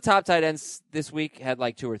most of the top tight ends this week had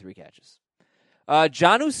 2 or 3 catches.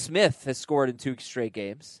 Jonnu Smith has scored in 2 straight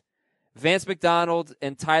games. Vance McDonald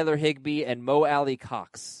and Tyler Higbee and Mo Alley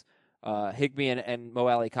Cox. Higbee and Mo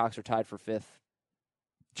Alley Cox are tied for 5th.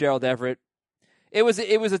 Gerald Everett. It was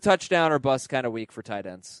a touchdown or bust kind of week for tight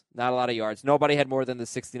ends. Not a lot of yards. Nobody had more than the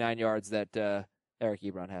 69 yards that Eric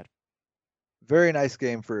Ebron had. Very nice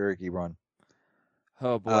game for Eric Ebron.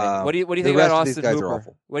 Oh boy, what do you think about Austin Hooper?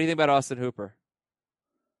 What do you think about Austin Hooper?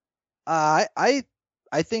 I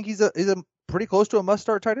think he's a pretty close to a must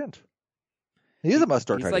start tight end. He is a must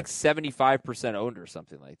start tight end. He's like 75% owned or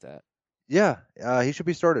something like that. Yeah, he should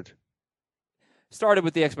be started. Started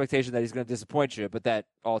with the expectation that he's going to disappoint you, but that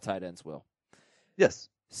all tight ends will. Yes.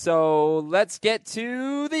 So let's get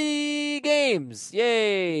to the games.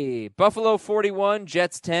 Yay! Buffalo 41,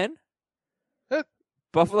 Jets 10.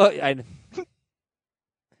 Buffalo. You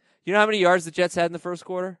know how many yards the Jets had in the first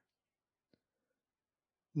quarter?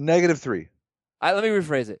 -3. Let me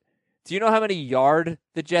rephrase it. Do you know how many yard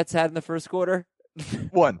the Jets had in the first quarter?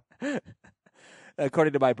 1.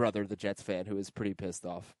 According to my brother, the Jets fan, who is pretty pissed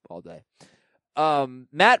off all day.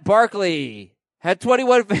 Matt Barkley had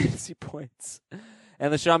 21 fantasy points.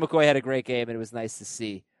 And LaShawn McCoy had a great game, and it was nice to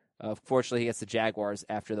see. Fortunately, he gets the Jaguars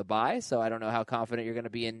after the bye, so I don't know how confident you're going to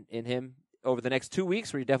be in him over the next 2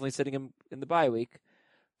 weeks, where you're definitely sitting him in the bye week.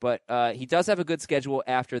 But he does have a good schedule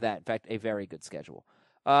after that. In fact, a very good schedule.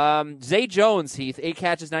 Zay Jones, Heath, 8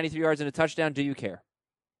 catches, 93 yards, and a touchdown. Do you care?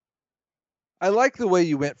 I like the way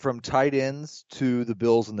you went from tight ends to the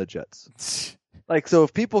Bills and the Jets. So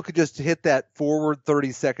if people could just hit that forward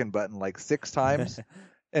 30-second button 6 times,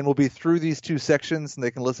 and we'll be through these 2 sections, and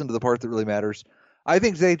they can listen to the part that really matters. I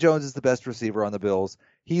think Zay Jones is the best receiver on the Bills.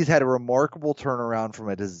 He's had a remarkable turnaround from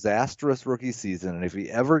a disastrous rookie season, and if he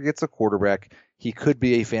ever gets a quarterback, he could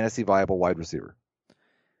be a fantasy viable wide receiver.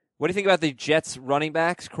 What do you think about the Jets running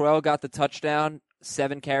backs? Crowell got the touchdown,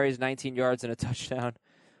 7 carries, 19 yards, and a touchdown.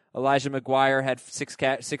 Elijah McGuire had 6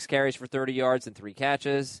 carries for 30 yards and 3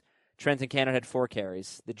 catches. Trenton Cannon had 4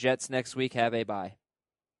 carries. The Jets next week have a bye.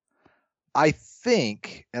 I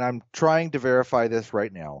think, and I'm trying to verify this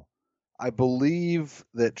right now, I believe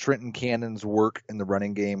that Trenton Cannon's work in the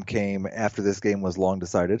running game came after this game was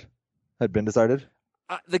had been decided.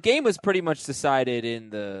 The game was pretty much decided in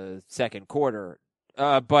the second quarter,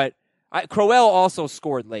 but Crowell also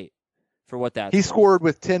scored late for what that. He scored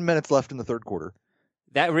with 10 minutes left in the third quarter.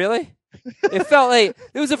 That really? It felt like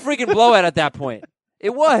it was a freaking blowout at that point.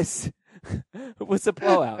 It was. It was a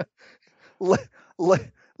blowout.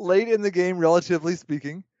 Late in the game, relatively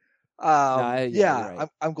speaking. Right.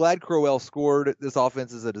 I'm glad Crowell scored. This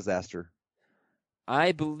offense is a disaster.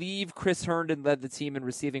 I believe Chris Herndon led the team in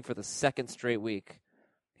receiving for the second straight week.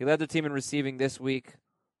 He led the team in receiving this week,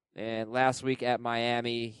 and last week at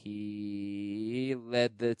Miami, he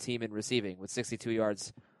led the team in receiving with 62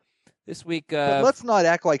 yards. This week, but let's not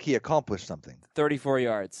act like he accomplished something. 34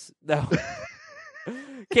 yards. No.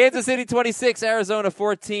 Kansas City 26, Arizona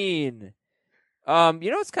 14.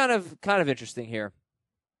 It's kind of interesting here.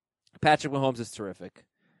 Patrick Mahomes is terrific.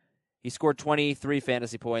 He scored 23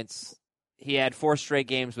 fantasy points. He had 4 straight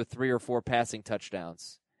games with 3 or 4 passing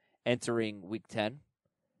touchdowns. entering Week 10.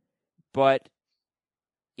 But,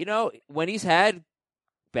 when he's had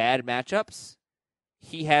bad matchups,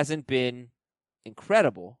 he hasn't been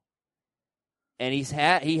incredible. And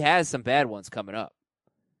he has some bad ones coming up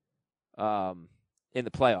in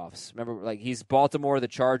the playoffs. Remember, he's Baltimore, the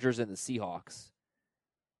Chargers, and the Seahawks.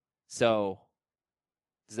 So,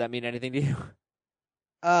 does that mean anything to you?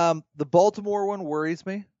 The Baltimore one worries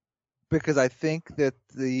me because I think that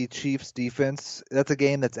the Chiefs defense, that's a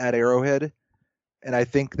game that's at Arrowhead, and I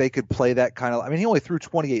think they could play that kind of. I mean, he only threw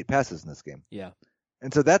 28 passes in this game. Yeah.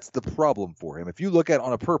 And so that's the problem for him. If you look at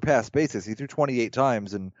on a per pass basis, he threw 28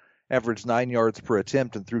 times and averaged 9 yards per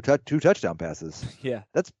attempt and threw 2 touchdown passes. Yeah.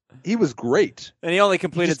 He was great. And he only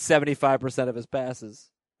completed 75% of his passes.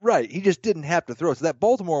 Right. He just didn't have to throw. So that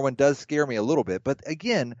Baltimore one does scare me a little bit. But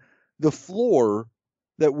again, the floor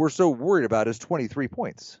that we're so worried about is 23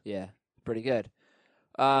 points. Yeah, pretty good.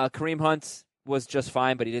 Kareem Hunt was just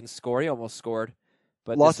fine, but he didn't score. He almost scored.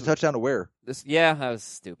 But Lost a touchdown to where? That was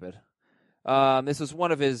stupid. This was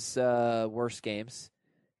one of his worst games.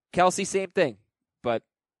 Kelsey, same thing. But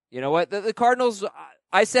you know what? The Cardinals,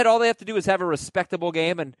 I said all they have to do is have a respectable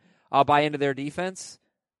game, and I'll buy into their defense.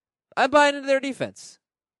 I'm buying into their defense.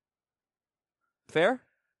 Fair?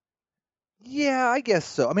 Yeah, I guess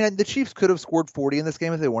so. I mean, the Chiefs could have scored 40 in this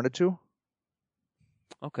game if they wanted to.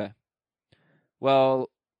 Okay. Well,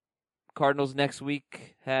 Cardinals next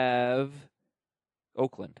week have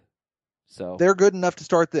Oakland. So they're good enough to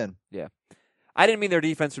start then. Yeah. I didn't mean their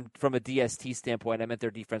defense from a DST standpoint. I meant their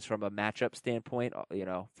defense from a matchup standpoint,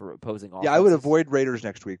 for opposing offenses. Yeah, I would avoid Raiders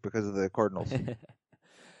next week because of the Cardinals.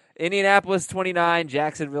 Indianapolis 29,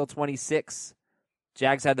 Jacksonville 26.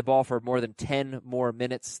 Jags had the ball for more than 10 more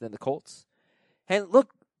minutes than the Colts. And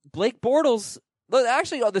look, Blake Bortles,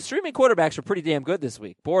 actually, the streaming quarterbacks are pretty damn good this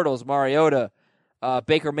week. Bortles, Mariota,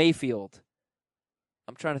 Baker Mayfield.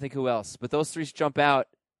 I'm trying to think who else, but those three jump out.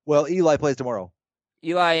 Well, Eli plays tomorrow.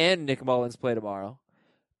 Eli and Nick Mullins play tomorrow.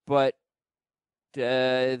 But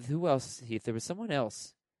who else? Heath? There was someone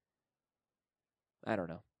else. I don't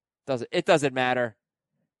know. It doesn't matter.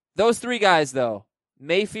 Those three guys, though,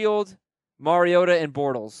 Mayfield, Mariota, and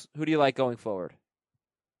Bortles. Who do you like going forward?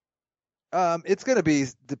 It's going to be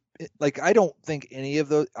I don't think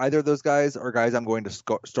either of those guys are guys I'm going to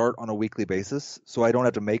start on a weekly basis, so I don't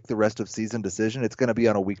have to make the rest of season decision. It's going to be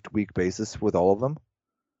on a week-to-week basis with all of them.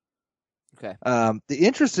 Okay. The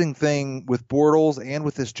interesting thing with Bortles and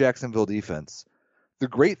with this Jacksonville defense, the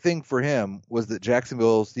great thing for him was that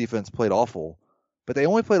Jacksonville's defense played awful, but they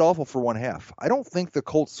only played awful for one half. I don't think the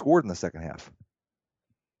Colts scored in the second half.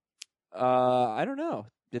 I don't know.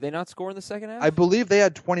 Did they not score in the second half? I believe they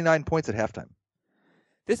had 29 points at halftime.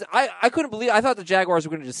 I couldn't believe. I thought the Jaguars were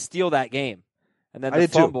going to just steal that game, and then the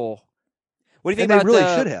fumble. Too. What do you think and about? They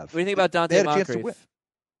really should have. What do you think about Dante they had a chance to Moncrief? win.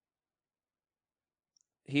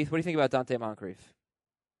 Heath, what do you think about Dante Moncrief?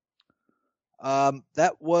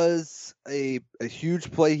 That was a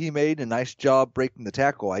huge play he made. A nice job breaking the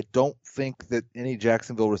tackle. I don't think that any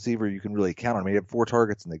Jacksonville receiver you can really count on. He had 4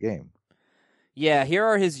 targets in the game. Yeah, here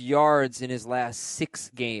are his yards in his last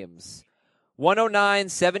 6 games. 109,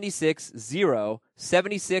 76, 0,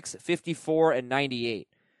 76, 54, and 98.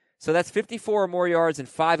 So that's 54 or more yards in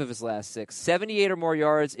 5 of his last 6, 78 or more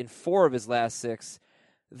yards in 4 of his last 6.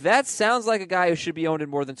 That sounds like a guy who should be owned in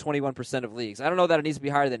more than 21% of leagues. I don't know that it needs to be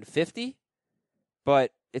higher than 50,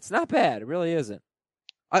 but it's not bad. It really isn't.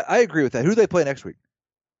 I agree with that. Who do they play next week?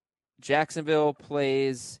 Jacksonville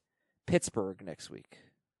plays Pittsburgh next week.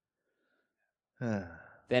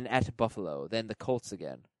 Then at Buffalo. Then the Colts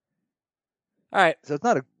again. All right. So it's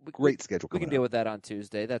not a great schedule. We can deal with that on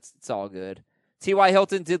Tuesday. It's all good. T.Y.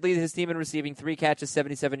 Hilton did lead his team in receiving, 3 catches,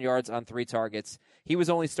 77 yards on 3 targets. He was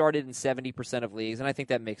only started in 70% of leagues, and I think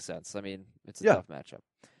that makes sense. I mean, it's a tough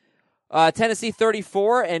matchup. Tennessee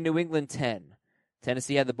 34 and New England 10.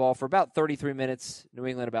 Tennessee had the ball for about 33 minutes. New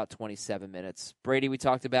England about 27 minutes. Brady, we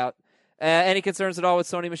talked about. Any concerns at all with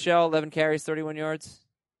Sony Michel? 11 carries, 31 yards?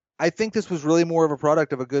 I think this was really more of a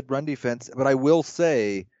product of a good run defense, but I will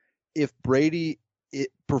say if Brady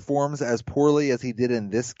performs as poorly as he did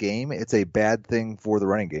in this game, it's a bad thing for the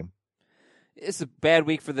running game. It's a bad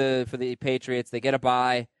week for the Patriots. They get a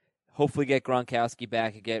bye, hopefully get Gronkowski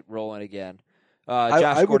back and get rolling again.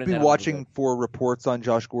 I would be watching for reports on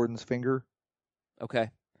Josh Gordon's finger.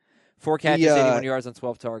 Okay. 4 catches, 81 yards on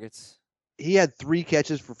 12 targets. He had 3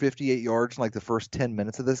 catches for 58 yards in the first 10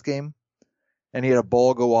 minutes of this game. And he had a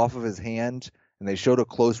ball go off of his hand, and they showed a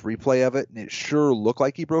close replay of it, and it sure looked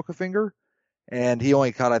like he broke a finger. And he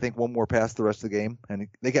only caught, I think, 1 more pass the rest of the game. And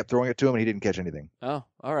they kept throwing it to him, and he didn't catch anything. Oh,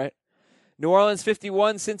 all right. New Orleans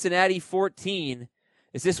 51, Cincinnati 14.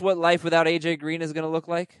 Is this what life without A.J. Green is going to look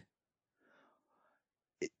like?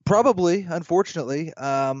 Probably, unfortunately.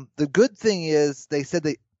 The good thing is they said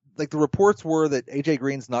the reports were that AJ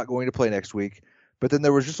Green's not going to play next week, but then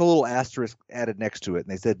there was just a little asterisk added next to it, and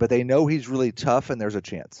they said, but they know he's really tough and there's a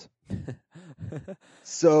chance.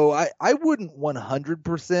 So I wouldn't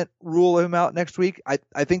 100% rule him out next week.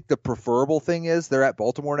 I think the preferable thing is they're at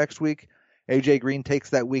Baltimore next week. AJ Green takes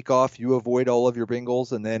that week off. You avoid all of your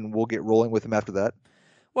Bengals, and then we'll get rolling with him after that.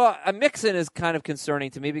 Well, Mixon is kind of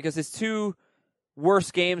concerning to me because his two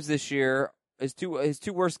worst games this year, his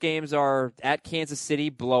two worst games are at Kansas City,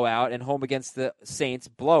 blowout, and home against the Saints,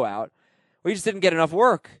 blowout. Well, he just didn't get enough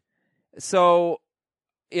work. So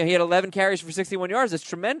he had 11 carries for 61 yards. That's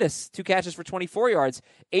tremendous. 2 catches for 24 yards.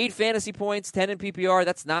 8 fantasy points, 10 in PPR.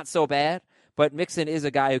 That's not so bad. But Mixon is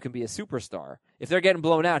a guy who can be a superstar. If they're getting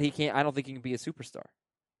blown out, he can't. I don't think he can be a superstar.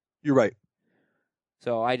 You're right.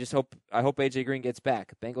 So I hope AJ Green gets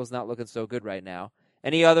back. Bengals not looking so good right now.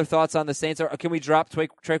 Any other thoughts on the Saints? Or can we drop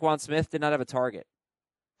Traquan Smith? Did not have a target.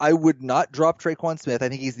 I would not drop Traquan Smith. I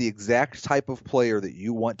think he's the exact type of player that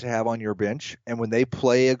you want to have on your bench. And when they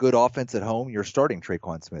play a good offense at home, you're starting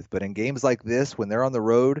Traquan Smith. But in games like this, when they're on the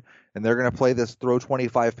road and they're going to play this throw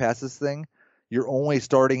 25 passes thing, you're only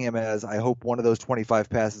starting him as, I hope one of those 25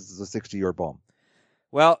 passes is a 60-yard bomb.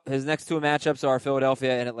 Well, his next 2 matchups are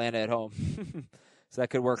Philadelphia and Atlanta at home. So that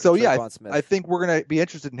could work so, for yeah, Traquan Smith. I think we're going to be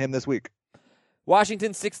interested in him this week.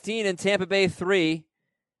 Washington 16 and Tampa Bay 3.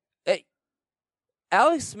 Hey,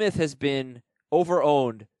 Alex Smith has been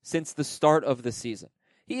over-owned since the start of the season.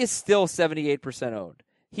 He is still 78% owned.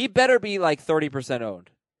 He better be like 30%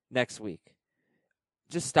 owned next week.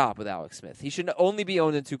 Just stop with Alex Smith. He should only be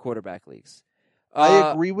owned in 2 quarterback leagues.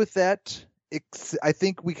 I agree with that. I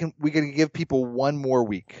think we can give people one more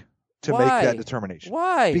week to make that determination.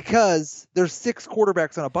 Why? Because there's 6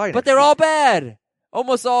 quarterbacks on a bye. But they're all bad.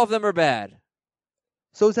 Almost all of them are bad.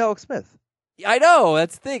 So is Alex Smith. I know.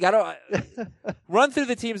 That's the thing. I don't run through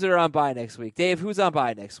the teams that are on bye next week. Dave, who's on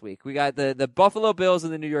bye next week? We got the Buffalo Bills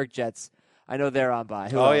and the New York Jets. I know they're on bye.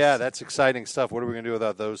 Who else? Yeah, that's exciting stuff. What are we going to do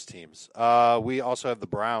without those teams? We also have the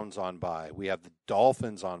Browns on bye. We have the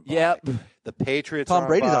Dolphins on bye. Yep. The Patriots Tom are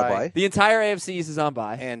Brady's on on bye. bye. The entire AFC East is on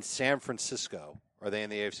bye. And San Francisco. Are they in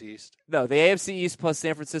the AFC East? No, the AFC East plus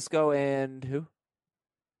San Francisco and who?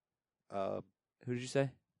 Who did you say?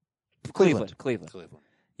 Cleveland. Cleveland.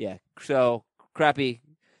 Yeah. So crappy.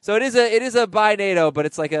 So it is a bye NATO, but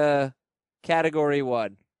it's like a category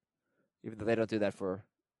 1. Even though they don't do that for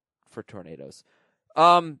tornadoes.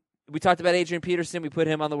 We talked about Adrian Peterson. We put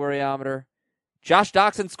him on the worryometer. Josh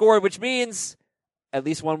Doxson scored, which means at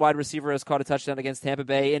least one wide receiver has caught a touchdown against Tampa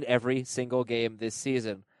Bay in every single game this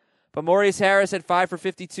season. But Maurice Harris had 5 for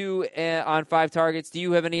 52 on 5 targets. Do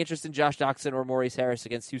you have any interest in Josh Doxson or Maurice Harris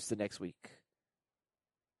against Houston next week?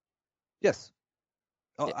 Yes.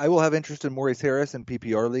 I will have interest in Maurice Harris in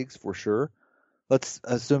PPR leagues for sure. Let's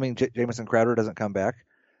assuming Jamison Crowder doesn't come back.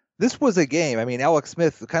 This was a game. I mean, Alex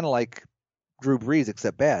Smith, kind of like Drew Brees,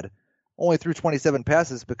 except bad, only threw 27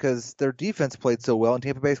 passes because their defense played so well, and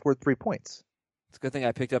Tampa Bay scored 3 points. It's a good thing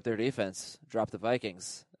I picked up their defense. Dropped the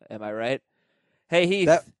Vikings. Am I right? Hey,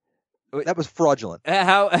 Heath. That was fraudulent.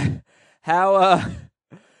 How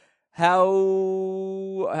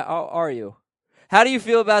are you? How do you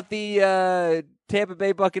feel about the Tampa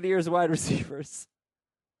Bay Buccaneers wide receivers?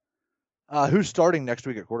 Who's starting next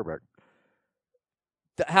week at quarterback?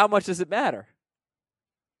 How much does it matter?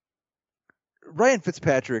 Ryan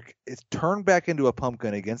Fitzpatrick is turned back into a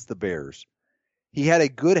pumpkin against the Bears. He had a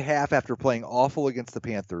good half after playing awful against the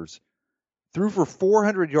Panthers. Threw for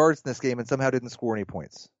 400 yards in this game and somehow didn't score any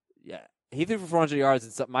points. Yeah, he threw for 400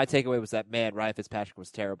 yards, and my takeaway was that, man, Ryan Fitzpatrick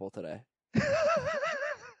was terrible today.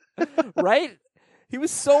 Right? He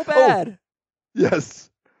was so bad. Oh,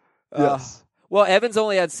 yes. Yes. Well, Evans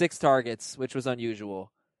only had 6 targets, which was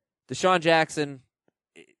unusual. Deshaun Jackson,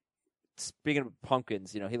 speaking of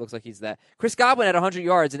pumpkins, he looks like he's that. Chris Godwin had 100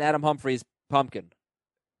 yards, and Adam Humphries, pumpkin.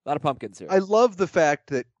 A lot of pumpkins here. I love the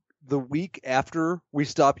fact that the week after we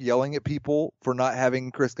stop yelling at people for not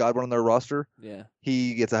having Chris Godwin on their roster,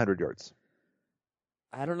 he gets 100 yards.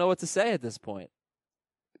 I don't know what to say at this point.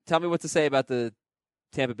 Tell me what to say about the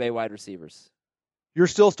Tampa Bay wide receivers. You're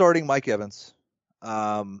still starting Mike Evans.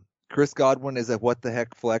 Chris Godwin is a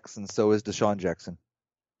what-the-heck flex, and so is Deshaun Jackson.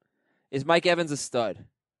 Is Mike Evans a stud?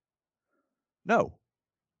 No.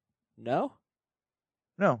 No?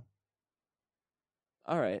 No.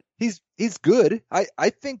 All right. He's good. I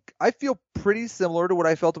think I feel pretty similar to what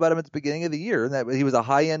I felt about him at the beginning of the year, and that he was a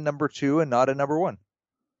high-end number 2 and not a number 1.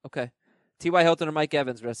 Okay. T.Y. Hilton or Mike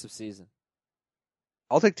Evans rest of season?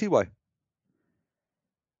 I'll take T.Y.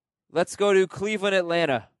 Let's go to Cleveland,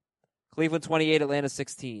 Atlanta. Cleveland 28, Atlanta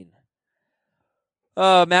 16.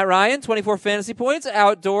 Matt Ryan, 24 fantasy points,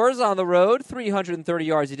 outdoors on the road, 330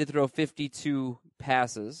 yards. He did throw 52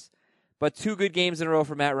 passes, but 2 good games in a row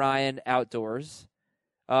for Matt Ryan outdoors.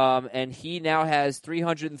 And he now has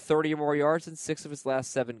 330 or more yards in 6 of his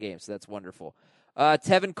last 7 games, so that's wonderful.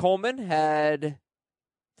 Tevin Coleman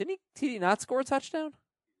did he not score a touchdown?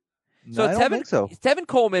 No, I don't think so. Tevin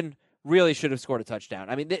Coleman really should have scored a touchdown.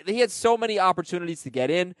 I mean, he had so many opportunities to get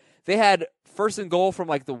in. They had first and goal from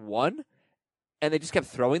like the 1, and they just kept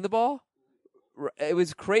throwing the ball. It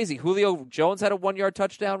was crazy. Julio Jones had a 1-yard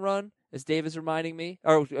touchdown run, as Dave is reminding me,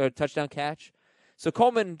 or a touchdown catch. So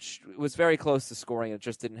Coleman was very close to scoring. It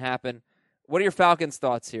just didn't happen. What are your Falcons'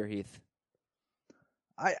 thoughts here, Heath?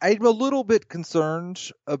 I'm a little bit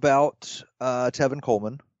concerned about Tevin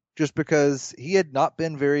Coleman, just because he had not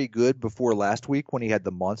been very good before last week when he had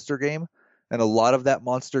the monster game. And a lot of that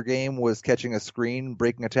monster game was catching a screen,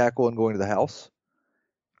 breaking a tackle, and going to the house.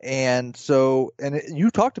 And so,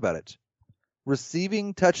 you talked about it.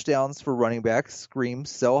 Receiving touchdowns for running backs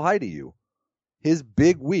screams sell high to you. His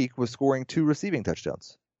big week was scoring 2 receiving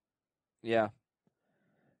touchdowns. Yeah.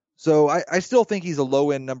 So I still think he's a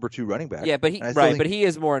low-end number 2 running back. Yeah, but he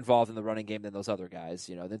is more involved in the running game than those other guys,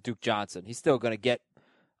 than Duke Johnson. He's still going to get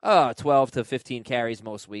 12 to 15 carries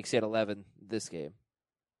most weeks. He had 11 this game.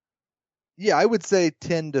 Yeah, I would say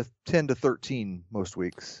 10 to 13 most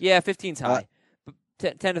weeks. Yeah, 15's high.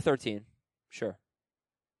 But 10 to 13, sure.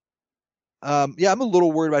 Yeah, I'm a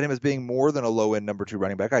little worried about him as being more than a low-end number 2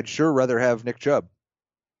 running back. I'd sure rather have Nick Chubb.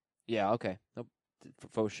 Yeah, okay. Nope.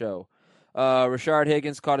 Faux show. Rashard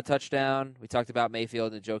Higgins caught a touchdown. We talked about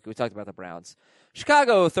Mayfield and Njoku. We talked about the Browns.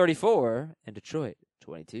 Chicago 34 and Detroit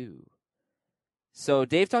 22. So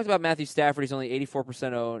Dave talked about Matthew Stafford. He's only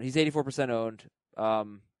 84% owned. He's 84% owned.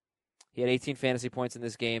 He had 18 fantasy points in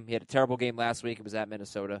this game. He had a terrible game last week. It was at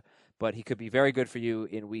Minnesota. But he could be very good for you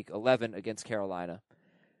in Week 11 against Carolina.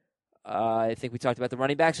 I think we talked about the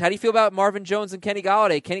running backs. How do you feel about Marvin Jones and Kenny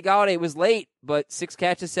Golladay? Kenny Golladay was late, but 6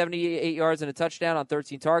 catches, 78 yards, and a touchdown on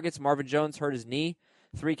 13 targets. Marvin Jones hurt his knee.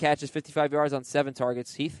 3 catches, 55 yards on 7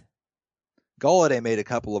 targets. Heath? Golladay made a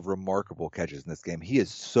couple of remarkable catches in this game. He is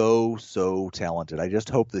so talented. I just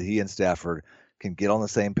hope that he and Stafford can get on the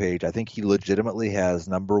same page. I think he legitimately has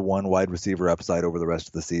number 1 wide receiver upside over the rest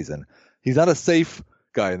of the season. He's not a safe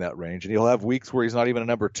guy in that range, and he'll have weeks where he's not even a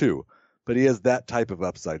number 2. But he has that type of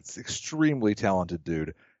upside. It's extremely talented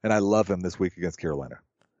dude, and I love him this week against Carolina.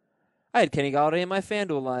 I had Kenny Golladay in my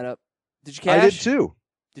FanDuel lineup. Did you cash? I did too.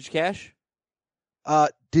 Did you cash?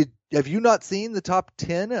 Have you not seen the top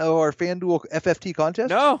 10 of our FanDuel FFT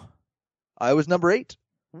contest? No. I was number 8.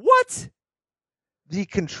 What? The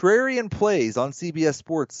contrarian plays on CBS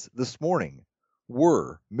Sports this morning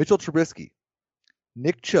were Mitchell Trubisky,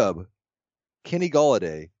 Nick Chubb, Kenny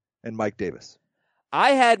Golladay, and Mike Davis.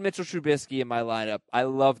 I had Mitchell Trubisky in my lineup. I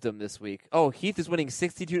loved him this week. Oh, Heath is winning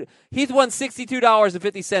 62. Heath won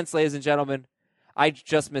 $62.50, ladies and gentlemen. I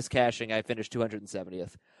just missed cashing. I finished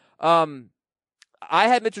 270th. I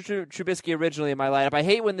had Mitchell Trubisky originally in my lineup. I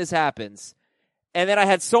hate when this happens. And then I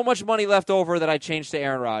had so much money left over that I changed to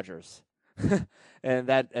Aaron Rodgers. And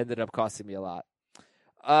that ended up costing me a lot.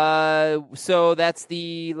 So that's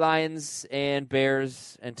the Lions and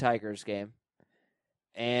Bears and Tigers game.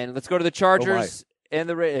 And let's go to the Chargers. And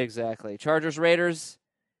exactly. Chargers, Raiders.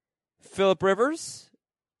 Phillip Rivers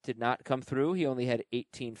did not come through. He only had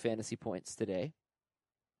 18 fantasy points today.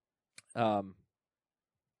 Yeah.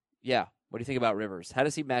 What do you think about Rivers? How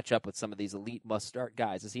does he match up with some of these elite must-start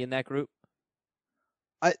guys? Is he in that group?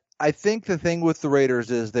 I think the thing with the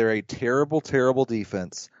Raiders is they're a terrible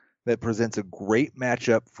defense that presents a great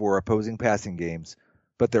matchup for opposing passing games,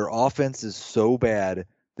 but their offense is so bad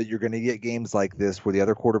that you're going to get games like this where the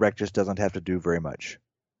other quarterback just doesn't have to do very much.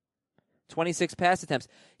 26 pass attempts.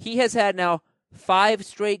 He has had now 5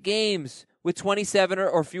 straight games with 27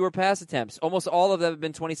 or fewer pass attempts. Almost all of them have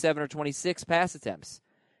been 27 or 26 pass attempts.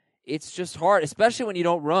 It's just hard, especially when you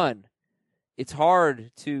don't run. It's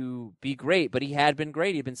hard to be great, but he had been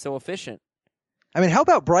great. He'd been so efficient. I mean, how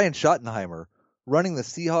about Brian Schottenheimer running the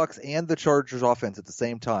Seahawks and the Chargers offense at the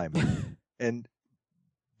same time, and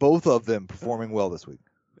both of them performing well this week?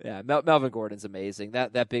 Yeah, Melvin Gordon's amazing.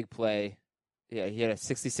 That big play, yeah, he had a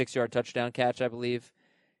 66-yard touchdown catch, I believe.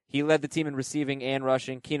 He led the team in receiving and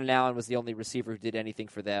rushing. Keenan Allen was the only receiver who did anything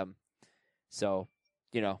for them. So,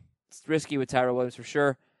 it's risky with Tyrell Williams for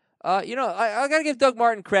sure. I got to give Doug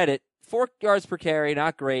Martin credit. 4 yards per carry,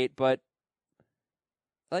 not great, but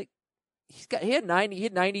he had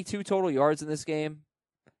 92 total yards in this game.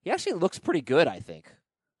 He actually looks pretty good, I think,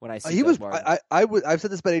 when I see Doug Martin. I've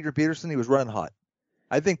said this about Adrian Peterson. He was running hot.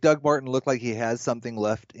 I think Doug Martin looked like he has something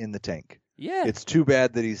left in the tank. Yeah. It's too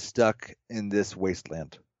bad that he's stuck in this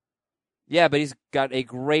wasteland. Yeah, but he's got a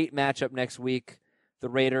great matchup next week. The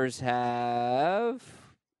Raiders have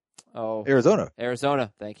Arizona.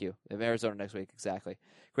 Thank you. They have Arizona next week. Exactly.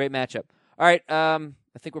 Great matchup. All right.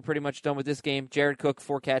 I think we're pretty much done with this game. Jared Cook,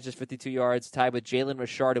 4 catches, 52 yards, tied with Jalen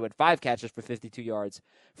Richard, who had 5 catches for 52 yards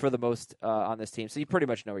for the most on this team. So you pretty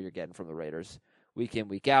much know what you're getting from the Raiders week in,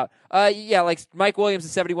 week out. Yeah, like Mike Williams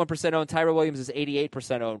is 71% owned. Tyrell Williams is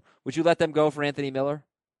 88% owned. Would you let them go for Anthony Miller?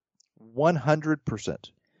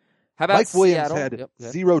 100%. How about Mike Williams Seattle? had Yep.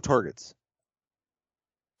 0 targets.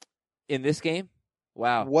 In this game?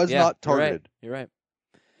 Wow. Was not targeted. You're right.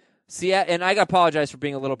 Seattle, and I apologize for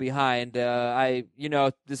being a little behind.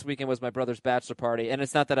 This weekend was my brother's bachelor party, and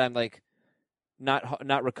it's not that I'm like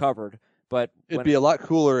not recovered, but It'd be a lot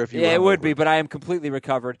cooler if you. Yeah, it would be, but I am completely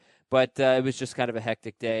recovered. But it was just kind of a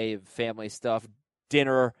hectic day, family stuff,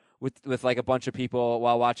 dinner with like a bunch of people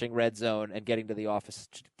while watching Red Zone and getting to the office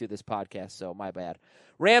to do this podcast. So my bad.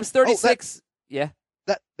 Rams 36. Yeah.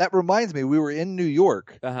 That reminds me, we were in New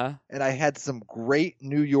York, and I had some great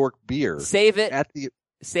New York beer. Save it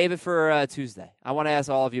Save it for Tuesday. I want to ask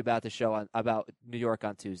all of you about the show about New York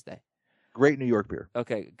on Tuesday. Great New York beer.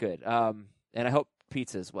 Okay, good. And I hope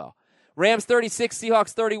pizza as well. Rams 36,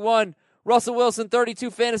 Seahawks 31. Russell Wilson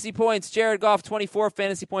 32 fantasy points. Jared Goff 24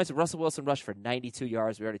 fantasy points. Russell Wilson rushed for 92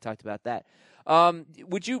 yards. We already talked about that.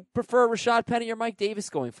 Would you prefer Rashad Penny or Mike Davis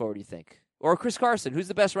going forward, you think? Or Chris Carson? Who's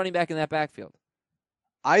the best running back in that backfield?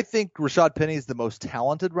 I think Rashad Penny is the most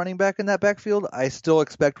talented running back in that backfield. I still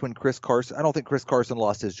expect I don't think Chris Carson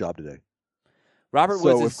lost his job today. Robert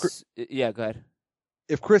Woods yeah, go ahead.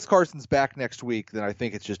 If Chris Carson's back next week, then I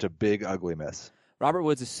think it's just a big, ugly mess. Robert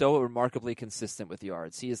Woods is so remarkably consistent with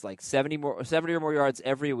yards. He is like 70 or more yards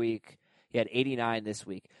every week. He had 89 this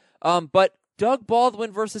week. But Doug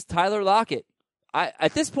Baldwin versus Tyler Lockett.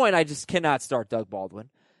 At this point, I just cannot start Doug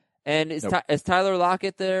Baldwin. And is Tyler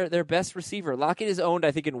Lockett their best receiver? Lockett is owned,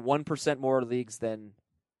 I think, in 1% more leagues than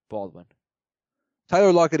Baldwin.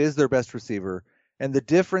 Tyler Lockett is their best receiver. And the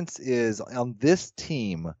difference is on this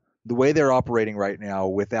team, the way they're operating right now,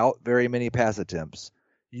 without very many pass attempts,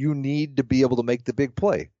 you need to be able to make the big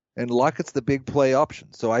play. And Lockett's the big play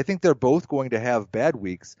option. So I think they're both going to have bad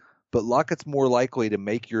weeks, but Lockett's more likely to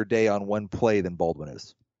make your day on one play than Baldwin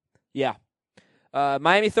is. Yeah.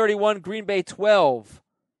 Miami 31, Green Bay 12.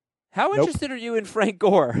 How interested are you in Frank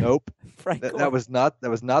Gore? Nope. Gore. That was not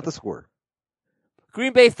the score.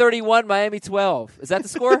 Green Bay 31, Miami 12. Is that the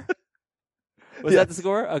score? Was Yes. that the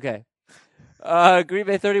score? Okay. Green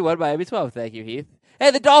Bay 31, Miami 12. Thank you, Heath.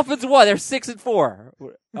 Hey, the Dolphins won. They're 6-4.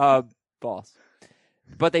 Balls.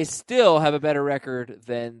 But they still have a better record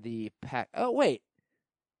than the Pack. Oh, wait.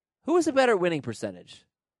 Who is a better winning percentage?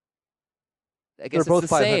 I guess They're both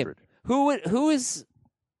it's the 500. same. Who is?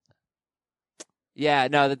 Yeah,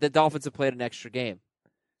 no, the Dolphins have played an extra game,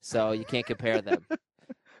 so you can't compare them.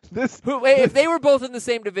 If they were both in the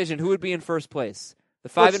same division, who would be in first place? The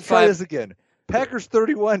 5-5. Let's try this again. Packers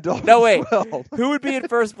 31, Dolphins 12. Who would be in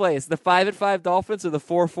first place? The 5-5 Dolphins or the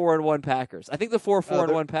 4-4-1 Packers? I think the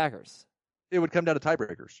 4-4-1 Packers. It would come down to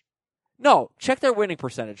tiebreakers. No, check their winning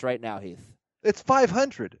percentage right now, Heath. It's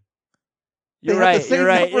 500. You're they right. have the same You're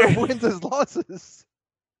right. number of wins as losses.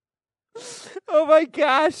 Oh my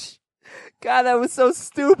gosh. God, that was so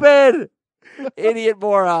stupid. Idiot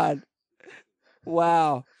moron.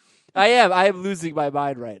 Wow. I am losing my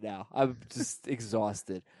mind right now. I'm just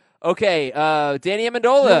exhausted. Okay, Danny Amendola. You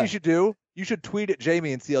know what you should do? You should tweet at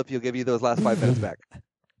Jamie and see if he'll give you those last 5 minutes back.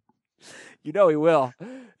 You know he will.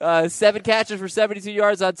 7 catches for 72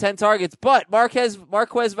 yards on 10 targets. But Marquez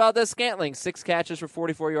Valdez-Scantling, 6 catches for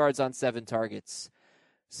 44 yards on 7 targets.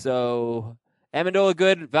 So Amendola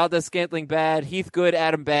good, Valdez-Scantling bad, Heath good,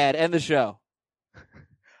 Adam bad. End the show.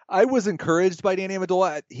 I was encouraged by Danny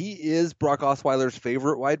Amendola. He is Brock Osweiler's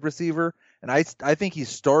favorite wide receiver, and I think he's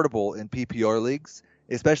startable in PPR leagues,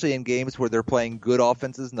 especially in games where they're playing good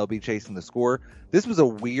offenses and they'll be chasing the score. This was a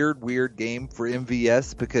weird game for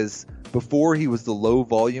MVS because before he was the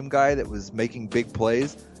low-volume guy that was making big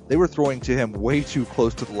plays, they were throwing to him way too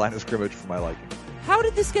close to the line of scrimmage for my liking. How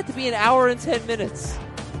did this get to be an hour and 10 minutes?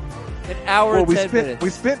 An hour and 10 minutes. We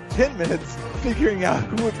spent 10 minutes figuring out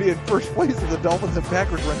who would be in first place if the Dolphins and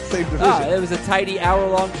Packers were in the same division. It was a tidy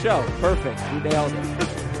hour-long show. Perfect. We nailed it.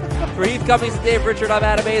 For Heath Cummings and Dave Richard, I'm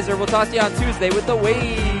Adam Azer. We'll talk to you on Tuesday with the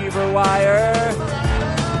Waiver Wire.